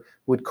partner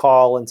would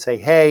call and say,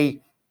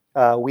 "Hey,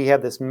 we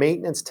have this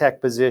maintenance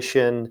tech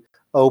position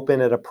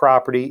open at a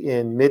property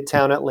in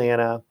Midtown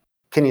Atlanta.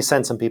 Can you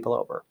send some people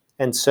over?"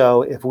 And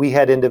so if we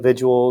had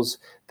individuals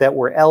that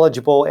were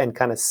eligible and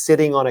kind of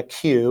sitting on a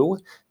queue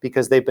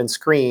because they've been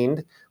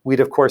screened, we'd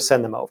of course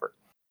send them over.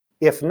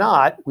 If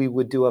not, we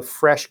would do a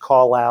fresh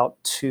call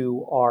out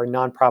to our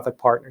nonprofit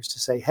partners to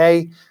say,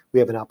 "Hey, we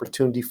have an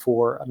opportunity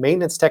for a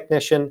maintenance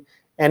technician.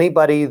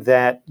 Anybody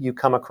that you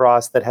come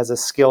across that has a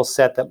skill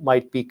set that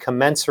might be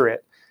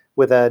commensurate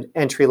with an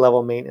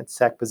entry-level maintenance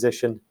tech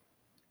position,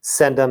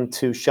 send them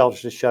to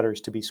Shelters to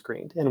Shutters to be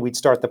screened." And we'd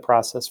start the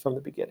process from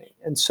the beginning.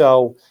 And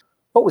so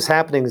what was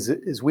happening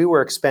is we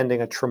were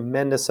expending a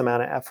tremendous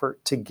amount of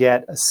effort to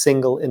get a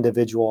single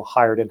individual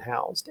hired and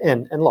housed.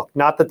 And look,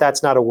 not that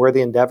that's not a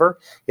worthy endeavor,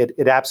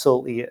 it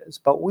absolutely is.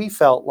 But we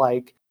felt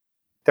like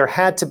there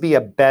had to be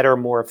a better,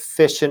 more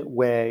efficient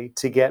way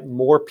to get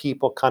more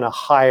people kind of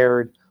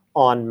hired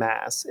en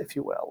masse, if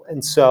you will.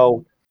 And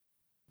so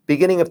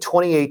beginning of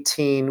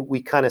 2018,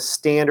 we kind of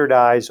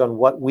standardized on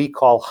what we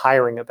call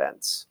hiring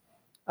events.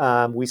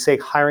 We say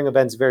hiring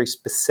events very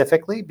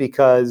specifically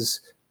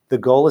because the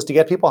goal is to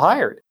get people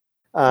hired.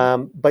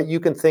 But you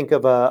can think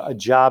of a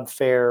job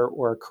fair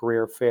or a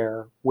career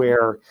fair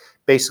where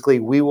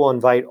basically we will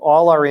invite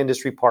all our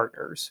industry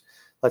partners.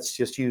 Let's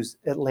just use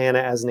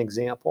Atlanta as an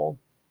example.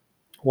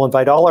 We'll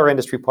invite all our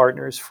industry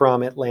partners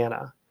from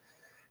Atlanta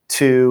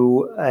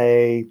to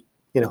a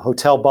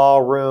hotel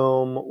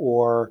ballroom,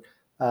 or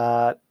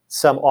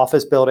some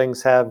office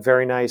buildings have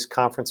very nice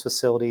conference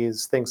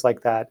facilities, things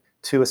like that,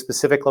 to a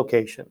specific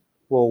location.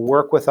 We'll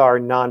work with our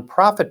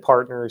nonprofit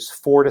partners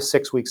 4 to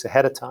 6 weeks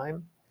ahead of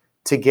time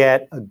to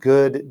get a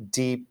good,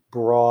 deep,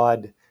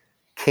 broad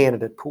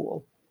candidate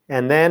pool.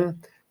 And then,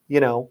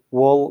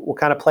 we'll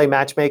kind of play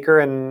matchmaker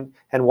and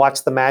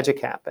watch the magic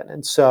happen.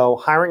 And so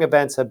hiring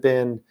events have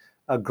been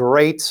a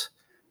great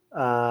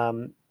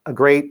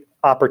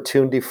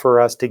opportunity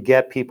for us to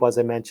get people, as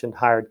I mentioned,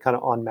 hired kind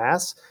of en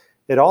masse.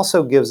 It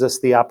also gives us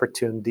the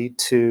opportunity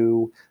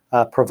to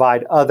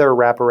provide other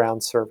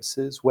wraparound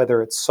services,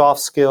 whether it's soft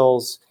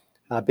skills,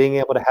 being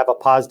able to have a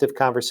positive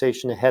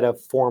conversation ahead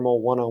of formal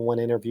one-on-one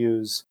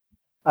interviews.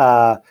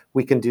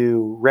 We can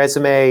do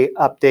resume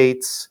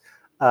updates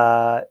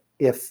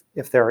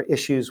if there are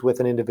issues with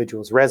an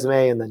individual's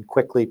resume, and then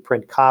quickly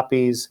print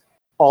copies.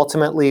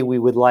 Ultimately, we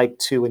would like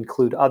to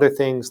include other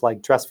things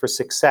like Dress for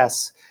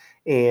Success,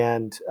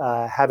 and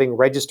having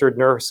registered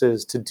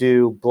nurses to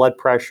do blood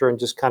pressure and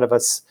just kind of a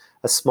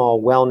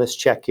small wellness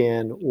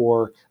check-in,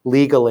 or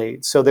legal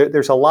aid. So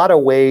there's a lot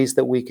of ways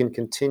that we can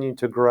continue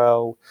to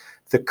grow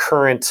the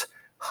current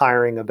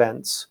hiring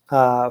events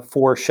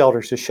for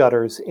Shelters to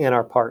Shutters and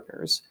our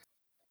partners.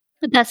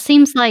 That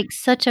seems like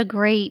such a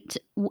great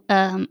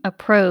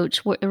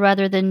approach,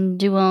 rather than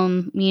do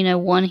them,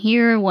 one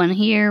here, one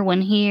here,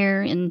 one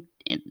here, and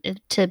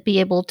to be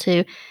able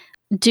to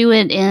do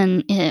it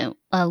in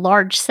a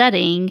large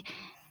setting,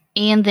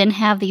 and then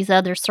have these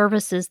other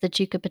services that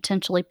you could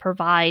potentially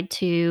provide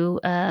to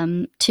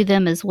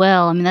them as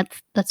well. I mean,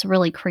 that's a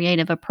really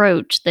creative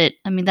approach. That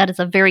is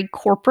a very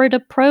corporate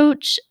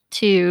approach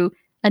to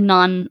a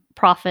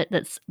nonprofit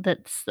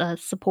that's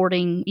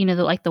supporting,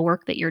 the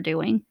work that you're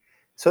doing.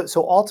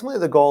 So ultimately,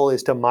 the goal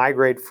is to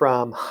migrate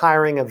from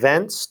hiring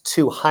events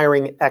to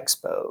hiring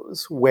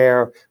expos,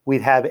 where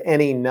we'd have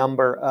any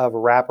number of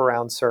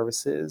wraparound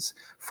services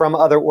from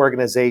other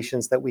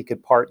organizations that we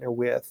could partner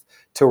with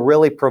to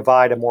really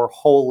provide a more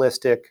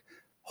holistic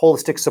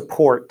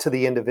support to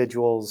the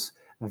individuals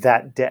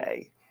that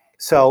day.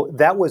 So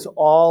that was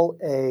all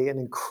an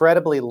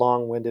incredibly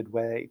long-winded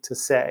way to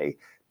say,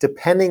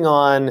 depending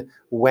on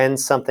when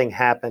something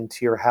happened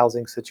to your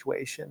housing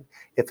situation,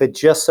 if it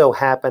just so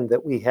happened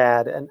that we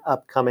had an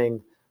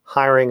upcoming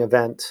hiring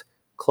event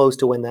close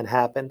to when that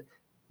happened,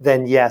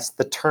 then yes,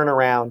 the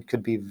turnaround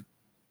could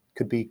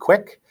be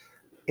quick.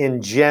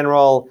 in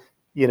general,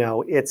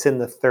 it's in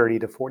the 30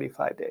 to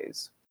 45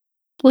 days.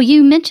 Well,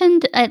 you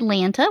mentioned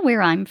Atlanta,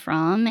 where I'm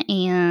from,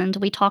 and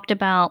we talked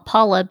about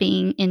Paula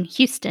being in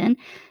Houston.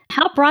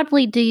 How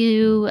broadly do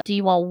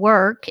you all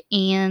work,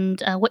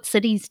 and what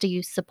cities do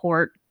you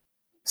support?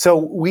 So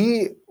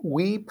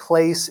we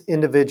place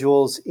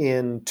individuals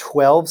in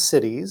 12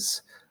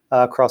 cities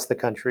across the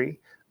country.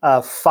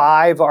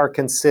 Five are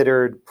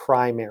considered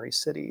primary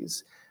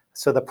cities.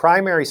 So the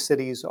primary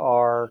cities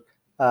are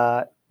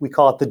we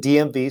call it the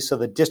DMV, so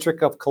the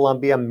District of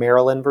Columbia,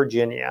 Maryland,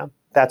 Virginia.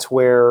 That's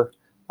where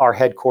our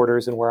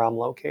headquarters and where I'm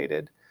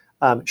located.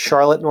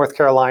 Charlotte, North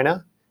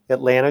Carolina,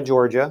 Atlanta,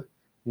 Georgia,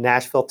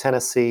 Nashville,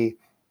 Tennessee,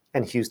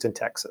 and Houston,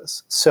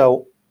 Texas.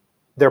 So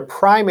they're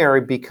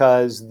primary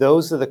because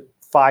those are the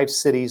five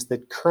cities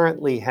that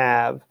currently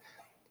have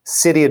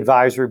city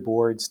advisory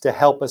boards to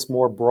help us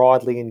more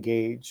broadly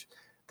engage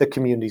the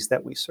communities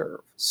that we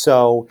serve.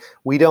 So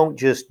we don't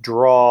just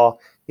draw,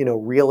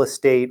 real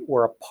estate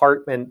or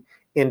apartment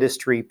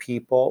industry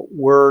people.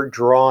 We're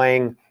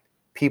drawing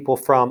people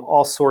from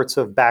all sorts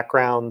of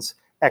backgrounds,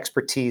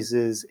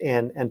 expertises,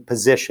 and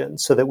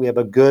positions so that we have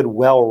a good,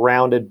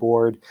 well-rounded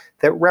board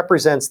that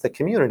represents the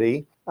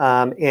community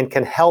and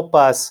can help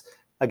us,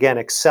 again,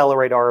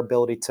 accelerate our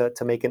ability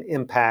to make an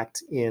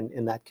impact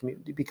in that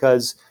community.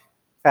 Because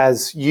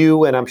as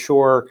you and I'm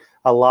sure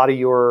a lot of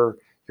your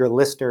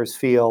listeners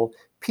feel,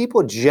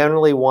 people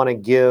generally want to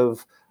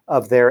give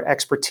of their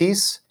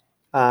expertise,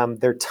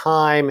 their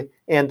time,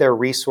 and their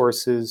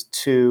resources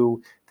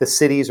to the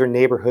cities or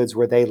neighborhoods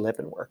where they live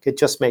and work. It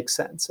just makes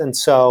sense. And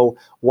so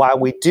while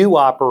we do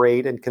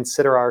operate and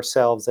consider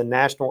ourselves a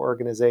national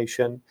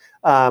organization,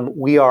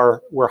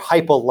 we're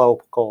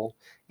hyper-local,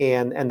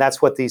 and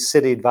that's what these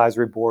city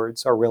advisory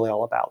boards are really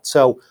all about.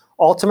 So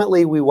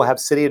ultimately, we will have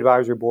city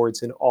advisory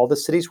boards in all the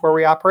cities where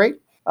we operate,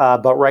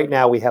 but right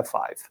now we have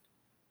five.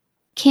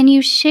 Can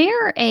you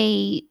share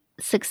a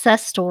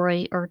success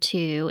story or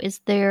two? Is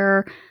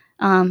there,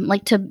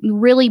 like, to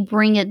really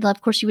bring it,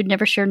 of course, you would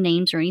never share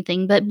names or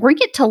anything, but bring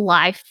it to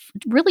life,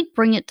 really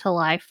bring it to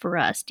life for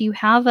us. Do you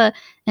have an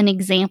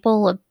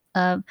example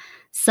of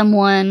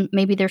someone,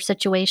 maybe their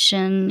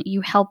situation,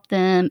 you help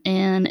them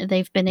and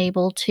they've been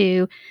able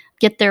to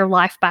get their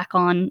life back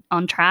on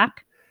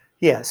track?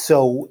 Yeah,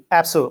 so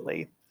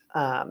absolutely.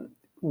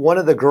 One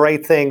of the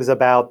great things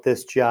about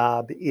this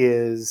job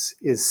is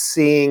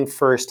seeing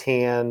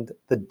firsthand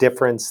the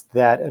difference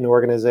that an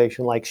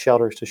organization like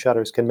Shelters to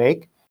Shutters can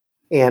make,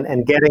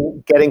 and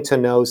getting to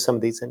know some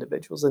of these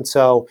individuals. And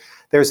so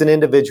there's an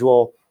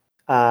individual.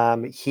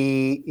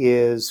 He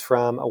is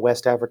from a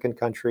West African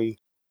country,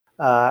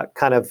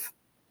 kind of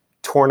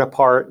torn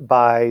apart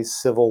by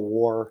civil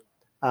war.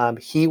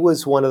 He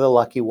was one of the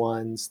lucky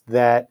ones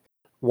that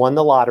won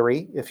the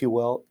lottery, if you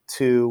will,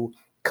 to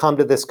come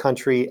to this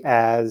country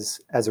as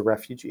a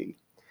refugee.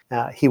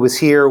 He was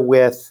here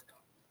with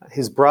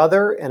his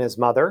brother and his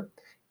mother,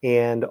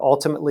 and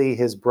ultimately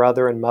his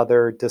brother and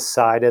mother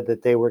decided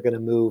that they were going to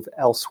move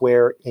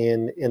elsewhere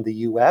in the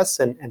U.S.,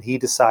 and he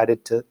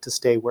decided to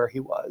stay where he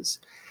was.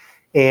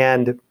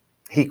 And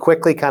he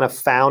quickly kind of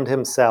found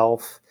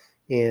himself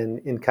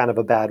in kind of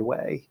a bad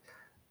way.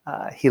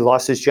 He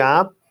lost his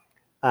job,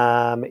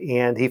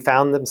 and he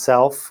found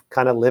himself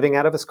kind of living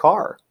out of his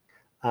car.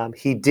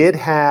 He did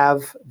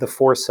have the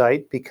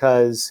foresight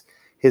because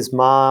his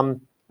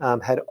mom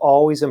had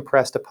always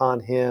impressed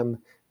upon him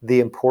the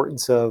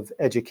importance of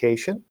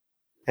education.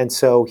 And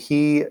so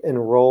he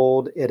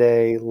enrolled at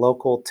a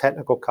local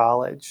technical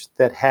college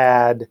that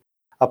had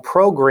a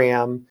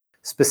program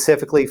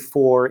specifically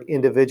for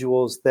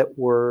individuals that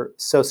were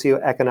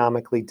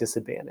socioeconomically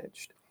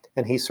disadvantaged.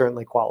 And he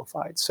certainly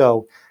qualified.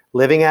 So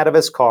living out of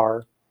his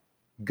car,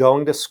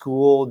 going to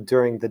school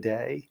during the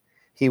day.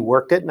 He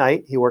worked at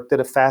night. He worked at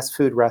a fast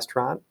food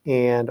restaurant.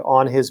 And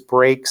on his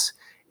breaks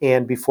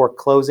and before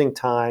closing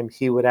time,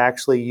 he would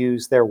actually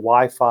use their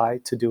Wi-Fi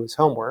to do his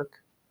homework.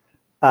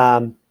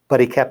 But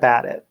he kept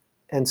at it.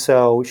 And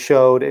so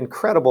showed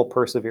incredible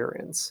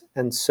perseverance.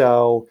 And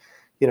so,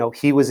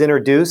 he was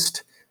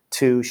introduced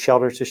to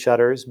Shelters to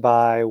Shutters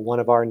by one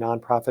of our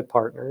nonprofit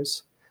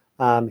partners.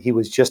 He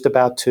was just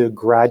about to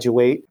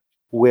graduate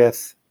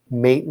with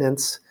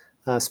maintenance,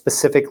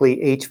 specifically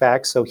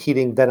HVAC, so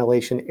heating,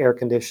 ventilation, air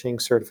conditioning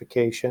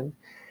certification.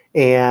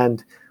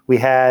 And we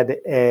had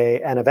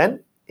an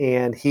event,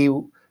 and he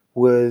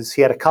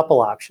had a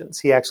couple options.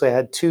 He actually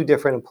had two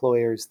different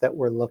employers that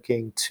were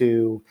looking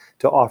to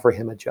offer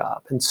him a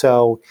job. And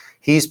so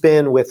he's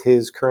been with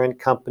his current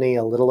company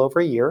a little over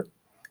a year.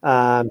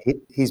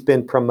 He's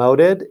been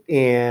promoted,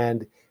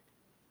 and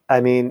I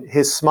mean,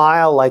 his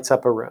smile lights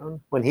up a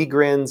room. When he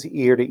grins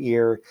ear to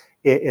ear,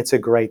 it's a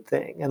great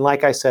thing. And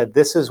like I said,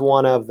 this is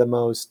one of the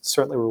most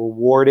certainly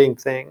rewarding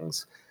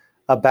things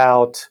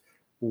about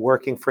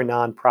working for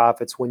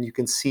nonprofits, when you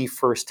can see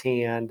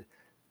firsthand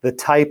the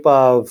type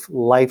of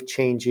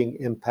life-changing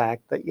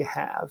impact that you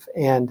have.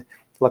 And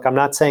look, I'm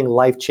not saying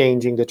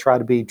life-changing to try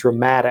to be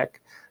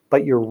dramatic,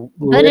 but you're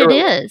But it literally,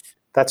 is.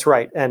 that's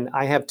right. And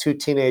I have two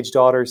teenage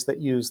daughters that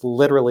use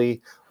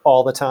literally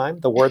all the time,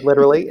 the word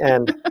literally,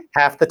 and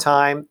half the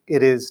time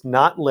it is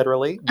not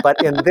literally.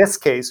 But in this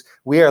case,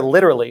 we are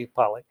literally,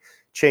 Polly,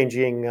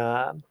 changing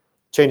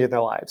changing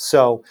their lives.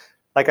 So,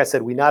 like I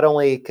said, we not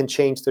only can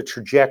change the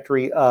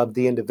trajectory of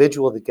the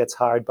individual that gets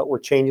hired, but we're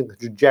changing the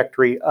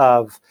trajectory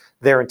of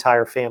their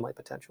entire family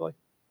potentially.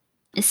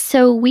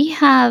 So we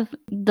have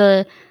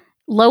the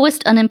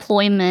lowest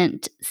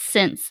unemployment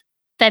since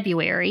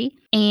February,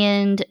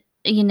 and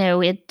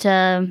so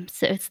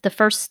it's the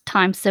first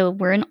time. So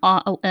we're in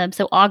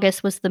so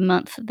August was the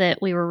month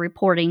that we were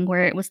reporting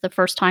where it was the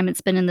first time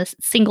it's been in the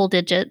single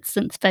digits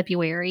since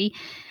February.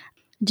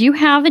 Do you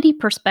have any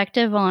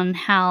perspective on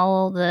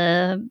how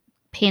the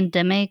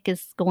pandemic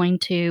is going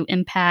to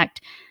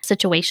impact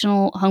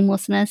situational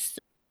homelessness?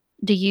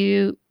 Do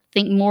you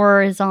think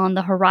more is on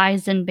the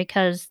horizon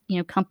because,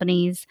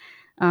 companies,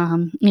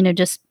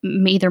 just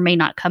either may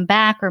not come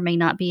back or may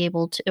not be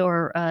able to,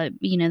 or,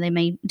 they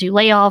may do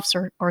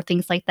layoffs or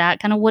things like that?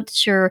 Kind of what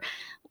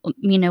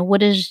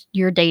is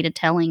your data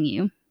telling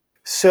you?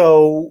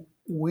 So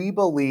we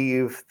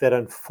believe that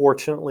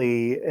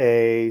unfortunately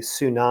a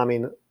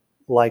tsunami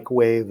like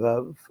wave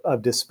of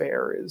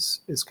despair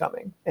is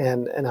coming.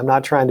 And I'm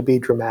not trying to be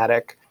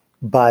dramatic,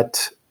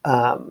 but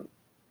the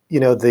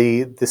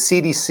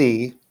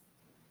CDC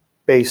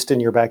based in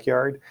your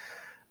backyard,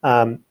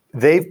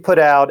 they've put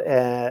out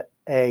a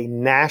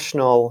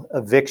national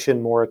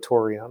eviction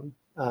moratorium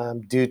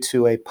due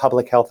to a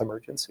public health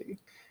emergency.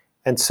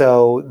 And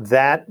so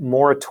that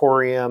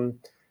moratorium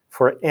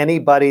for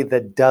anybody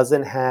that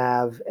doesn't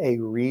have a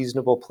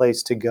reasonable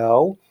place to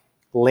go,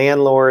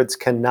 landlords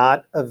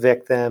cannot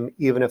evict them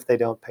even if they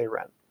don't pay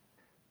rent.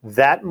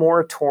 That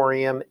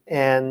moratorium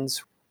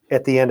ends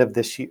at the end of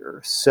this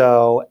year.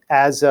 So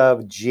as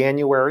of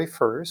January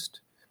 1st,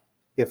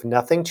 if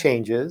nothing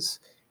changes,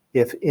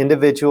 if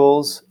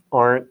individuals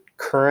aren't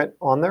current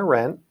on their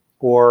rent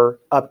or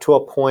up to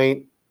a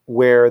point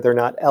where they're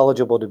not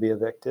eligible to be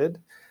evicted,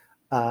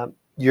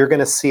 you're going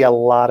to see a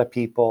lot of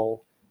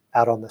people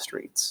out on the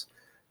streets.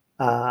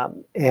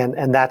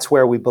 And that's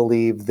where we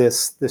believe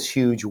this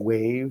huge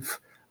wave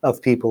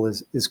of people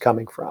is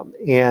coming from.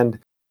 And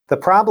the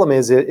problem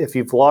is if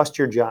you've lost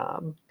your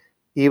job,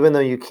 even though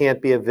you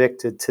can't be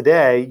evicted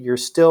today, you're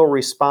still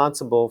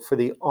responsible for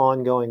the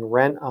ongoing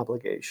rent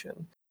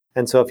obligation.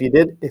 And so if you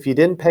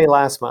didn't pay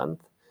last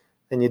month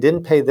and you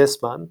didn't pay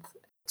this month,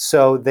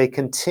 so they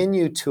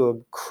continue to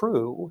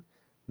accrue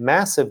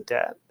massive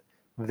debt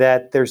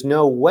that there's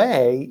no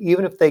way,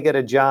 even if they get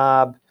a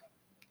job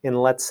in,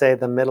 let's say,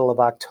 the middle of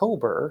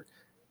October,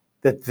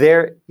 that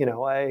they're,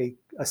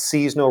 a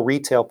seasonal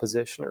retail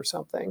position or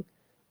something,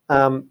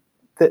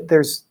 that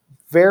there's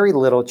very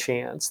little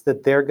chance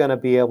that they're going to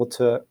be able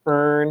to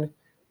earn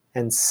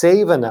and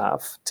save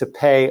enough to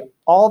pay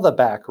all the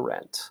back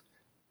rent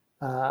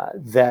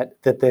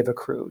that they've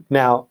accrued.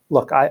 Now,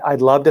 look,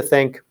 I'd love to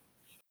think,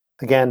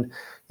 again,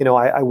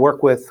 I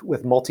work with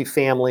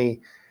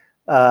multifamily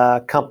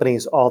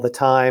companies all the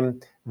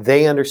time.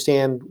 They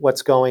understand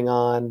what's going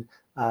on.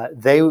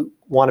 They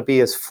want to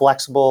be as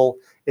flexible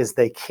as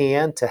they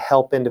can to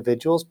help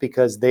individuals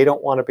because they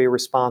don't want to be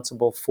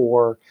responsible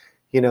for,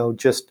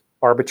 just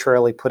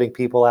arbitrarily putting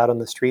people out on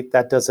the street.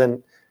 That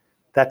doesn't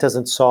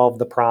solve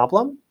the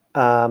problem.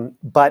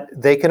 But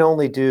they can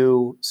only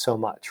do so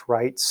much,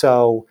 right?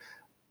 So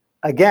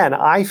again,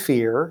 I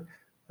fear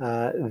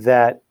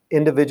that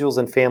individuals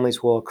and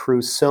families will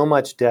accrue so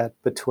much debt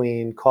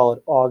between, call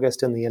it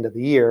August and the end of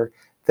the year,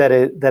 that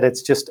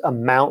it's just a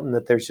mountain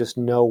that there's just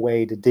no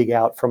way to dig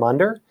out from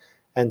under.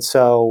 And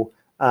so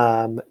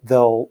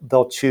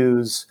they'll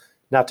choose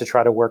not to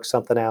try to work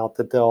something out,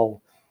 that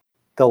they'll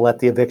let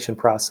the eviction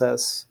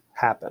process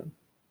happen.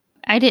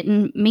 I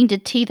didn't mean to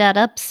tee that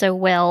up so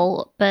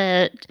well,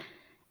 but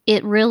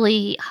it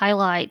really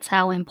highlights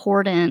how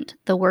important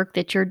the work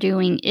that you're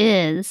doing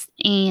is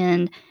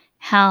and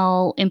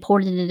how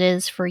important it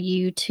is for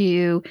you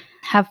to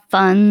have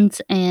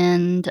funds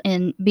and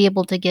be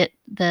able to get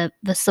the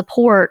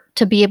support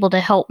to be able to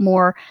help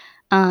more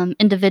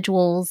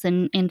individuals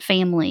and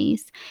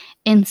families.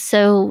 And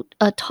so,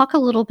 talk a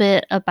little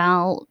bit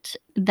about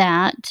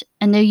that.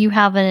 I know you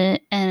have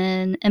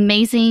an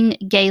amazing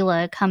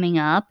gala coming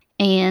up,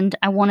 and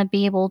I want to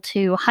be able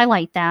to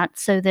highlight that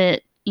so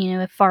that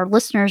if our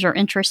listeners are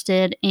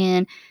interested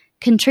in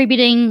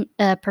contributing,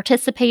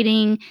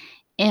 participating,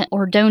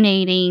 or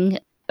donating,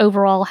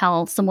 overall,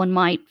 how someone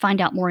might find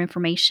out more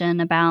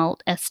information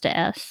about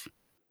S2S.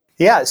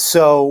 Yeah,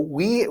 so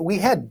we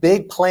had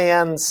big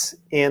plans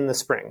in the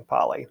spring,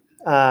 Polly.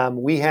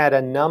 We had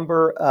a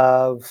number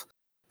of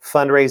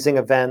fundraising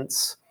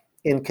events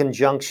in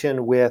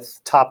conjunction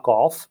with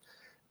Topgolf.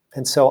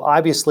 And so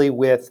obviously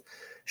with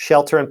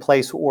shelter in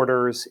place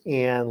orders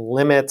and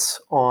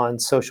limits on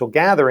social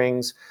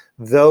gatherings,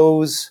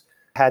 those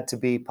had to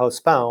be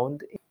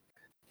postponed.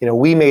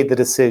 We made the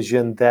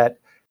decision that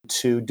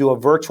to do a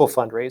virtual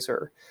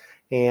fundraiser,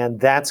 and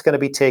that's going to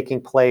be taking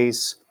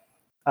place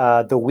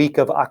the week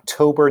of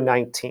October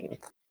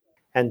 19th.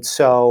 And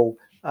so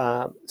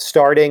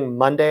starting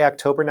Monday,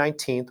 October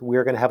 19th,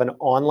 we're going to have an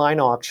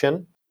online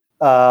auction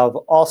of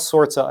all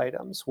sorts of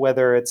items,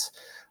 whether it's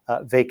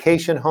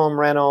vacation home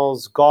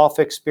rentals, golf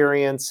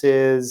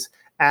experiences,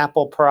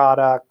 Apple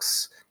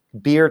products,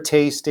 beer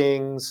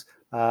tastings.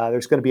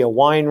 There's going to be a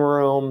wine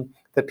room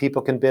that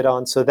people can bid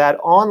on. So that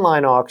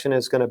online auction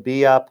is going to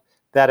be up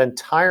that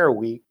entire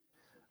week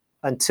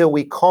until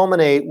we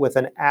culminate with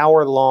an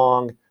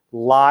hour-long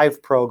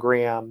live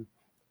program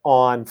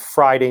on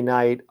Friday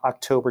night,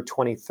 October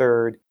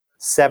 23rd,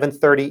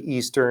 7:30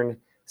 Eastern,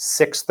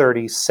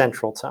 6:30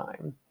 Central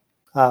Time.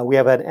 We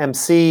have an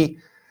MC.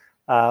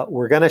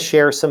 We're going to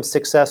share some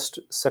success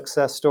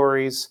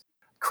stories.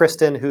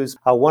 Kristen, who's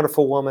a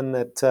wonderful woman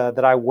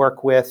that I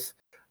work with,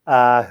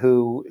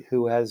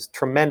 who has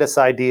tremendous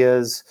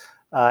ideas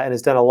and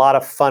has done a lot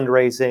of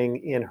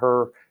fundraising in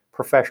her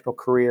professional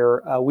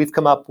career. We've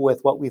come up with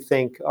what we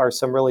think are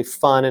some really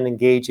fun and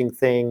engaging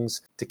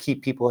things to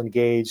keep people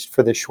engaged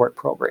for this short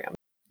program.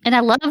 And I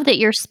love that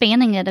you're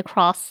spanning it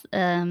across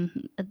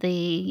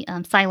the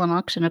silent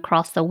auction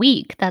across the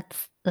week.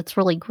 That's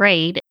really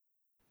great.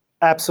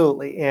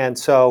 Absolutely. And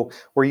so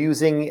we're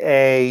using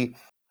a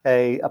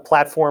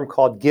platform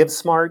called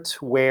GiveSmart,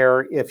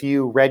 where if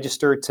you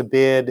register to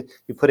bid,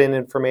 you put in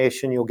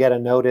information, you'll get a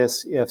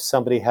notice if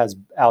somebody has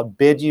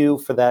outbid you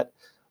for that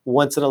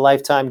once in a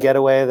lifetime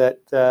getaway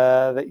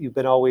that you've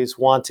been always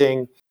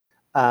wanting.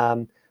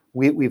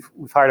 We've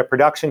hired a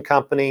production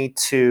company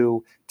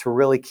to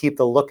really keep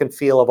the look and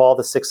feel of all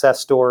the success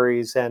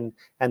stories and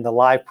the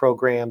live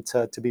program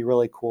to be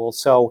really cool.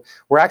 So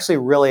we're actually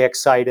really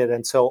excited.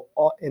 And so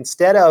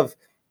instead of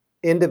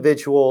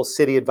individual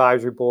city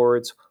advisory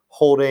boards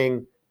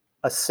holding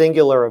a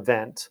singular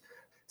event,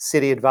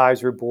 city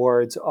advisory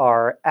boards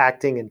are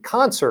acting in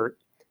concert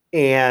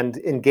and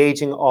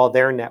engaging all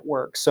their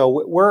networks.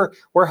 So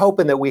we're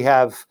hoping that we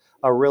have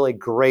a really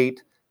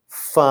great,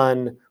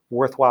 fun,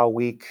 worthwhile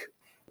week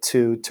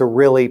to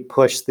really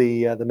push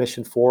the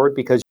mission forward.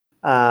 Because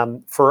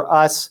for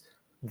us,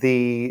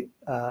 the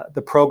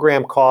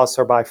program costs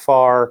are by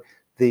far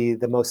the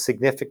most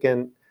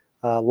significant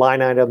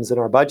line items in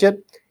our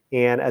budget.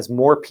 And as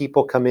more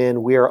people come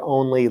in, we are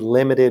only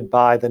limited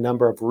by the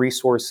number of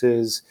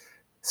resources,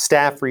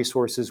 staff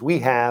resources we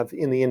have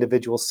in the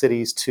individual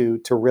cities to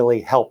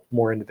really help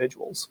more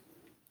individuals.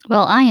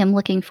 Well, I am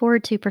looking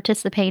forward to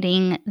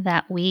participating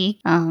that week.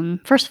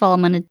 First of all,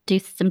 I'm going to do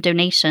some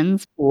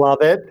donations.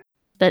 Love it.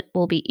 But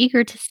we'll be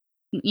eager to,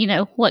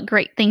 what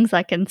great things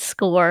I can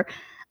score.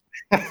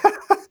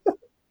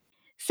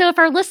 So if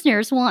our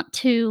listeners want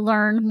to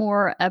learn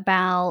more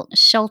about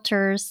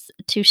Shelters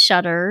to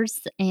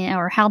Shutters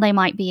or how they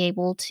might be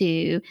able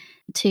to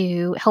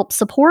help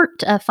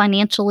support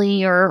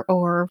financially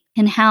or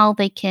and how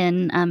they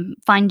can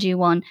find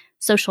you on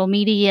social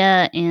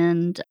media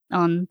and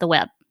on the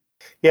web.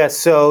 Yeah,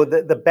 so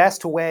the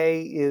best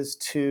way is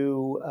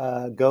to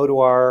go to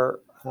our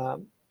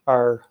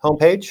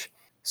homepage.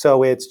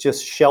 So it's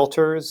just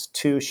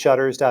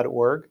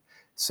shelters2shutters.org.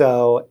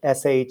 So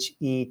SHETTERS,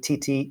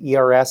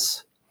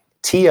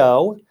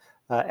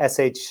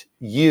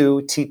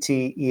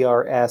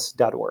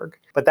 SHUTTERS.org.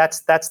 But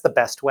that's the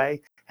best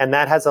way. And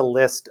that has a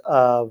list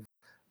of,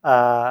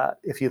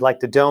 if you'd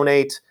like to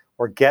donate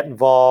or get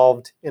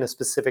involved in a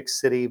specific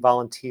city,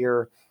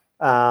 volunteer,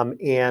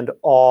 and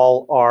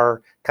all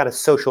our kind of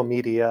social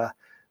media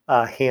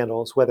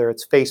handles, whether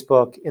it's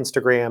Facebook,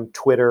 Instagram,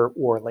 Twitter,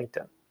 or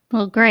LinkedIn.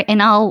 Well, great.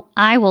 And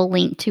I will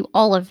link to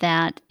all of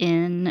that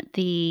in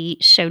the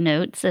show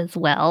notes as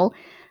well.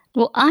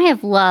 Well, I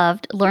have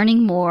loved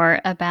learning more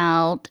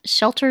about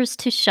Shelters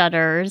to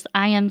Shutters.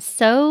 I am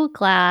so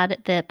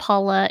glad that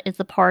Paula is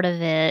a part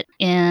of it,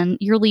 and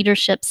your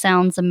leadership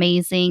sounds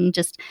amazing.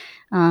 Just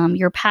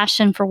your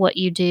passion for what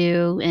you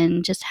do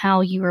and just how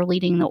you are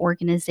leading the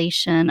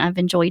organization. I've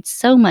enjoyed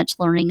so much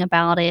learning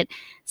about it.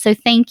 So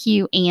thank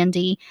you,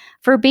 Andy,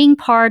 for being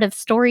part of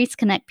Stories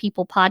Connect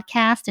People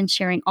podcast and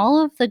sharing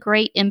all of the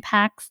great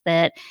impacts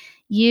that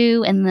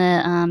you and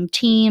the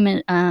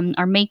team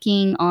are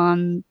making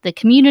on the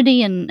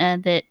community and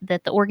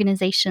that the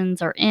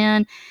organizations are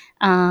in.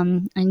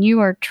 And you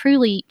are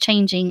truly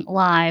changing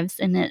lives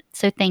in it.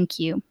 So thank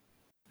you.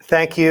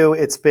 Thank you.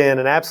 It's been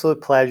an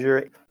absolute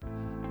pleasure.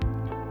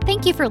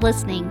 Thank you for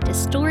listening to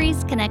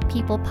Stories Connect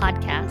People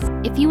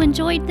podcast. If you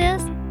enjoyed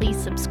this, please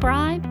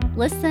subscribe,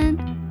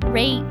 listen,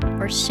 rate,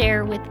 or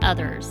share with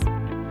others.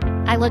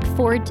 I look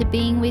forward to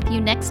being with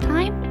you next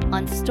time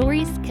on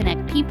Stories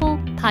Connect People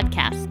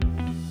podcast.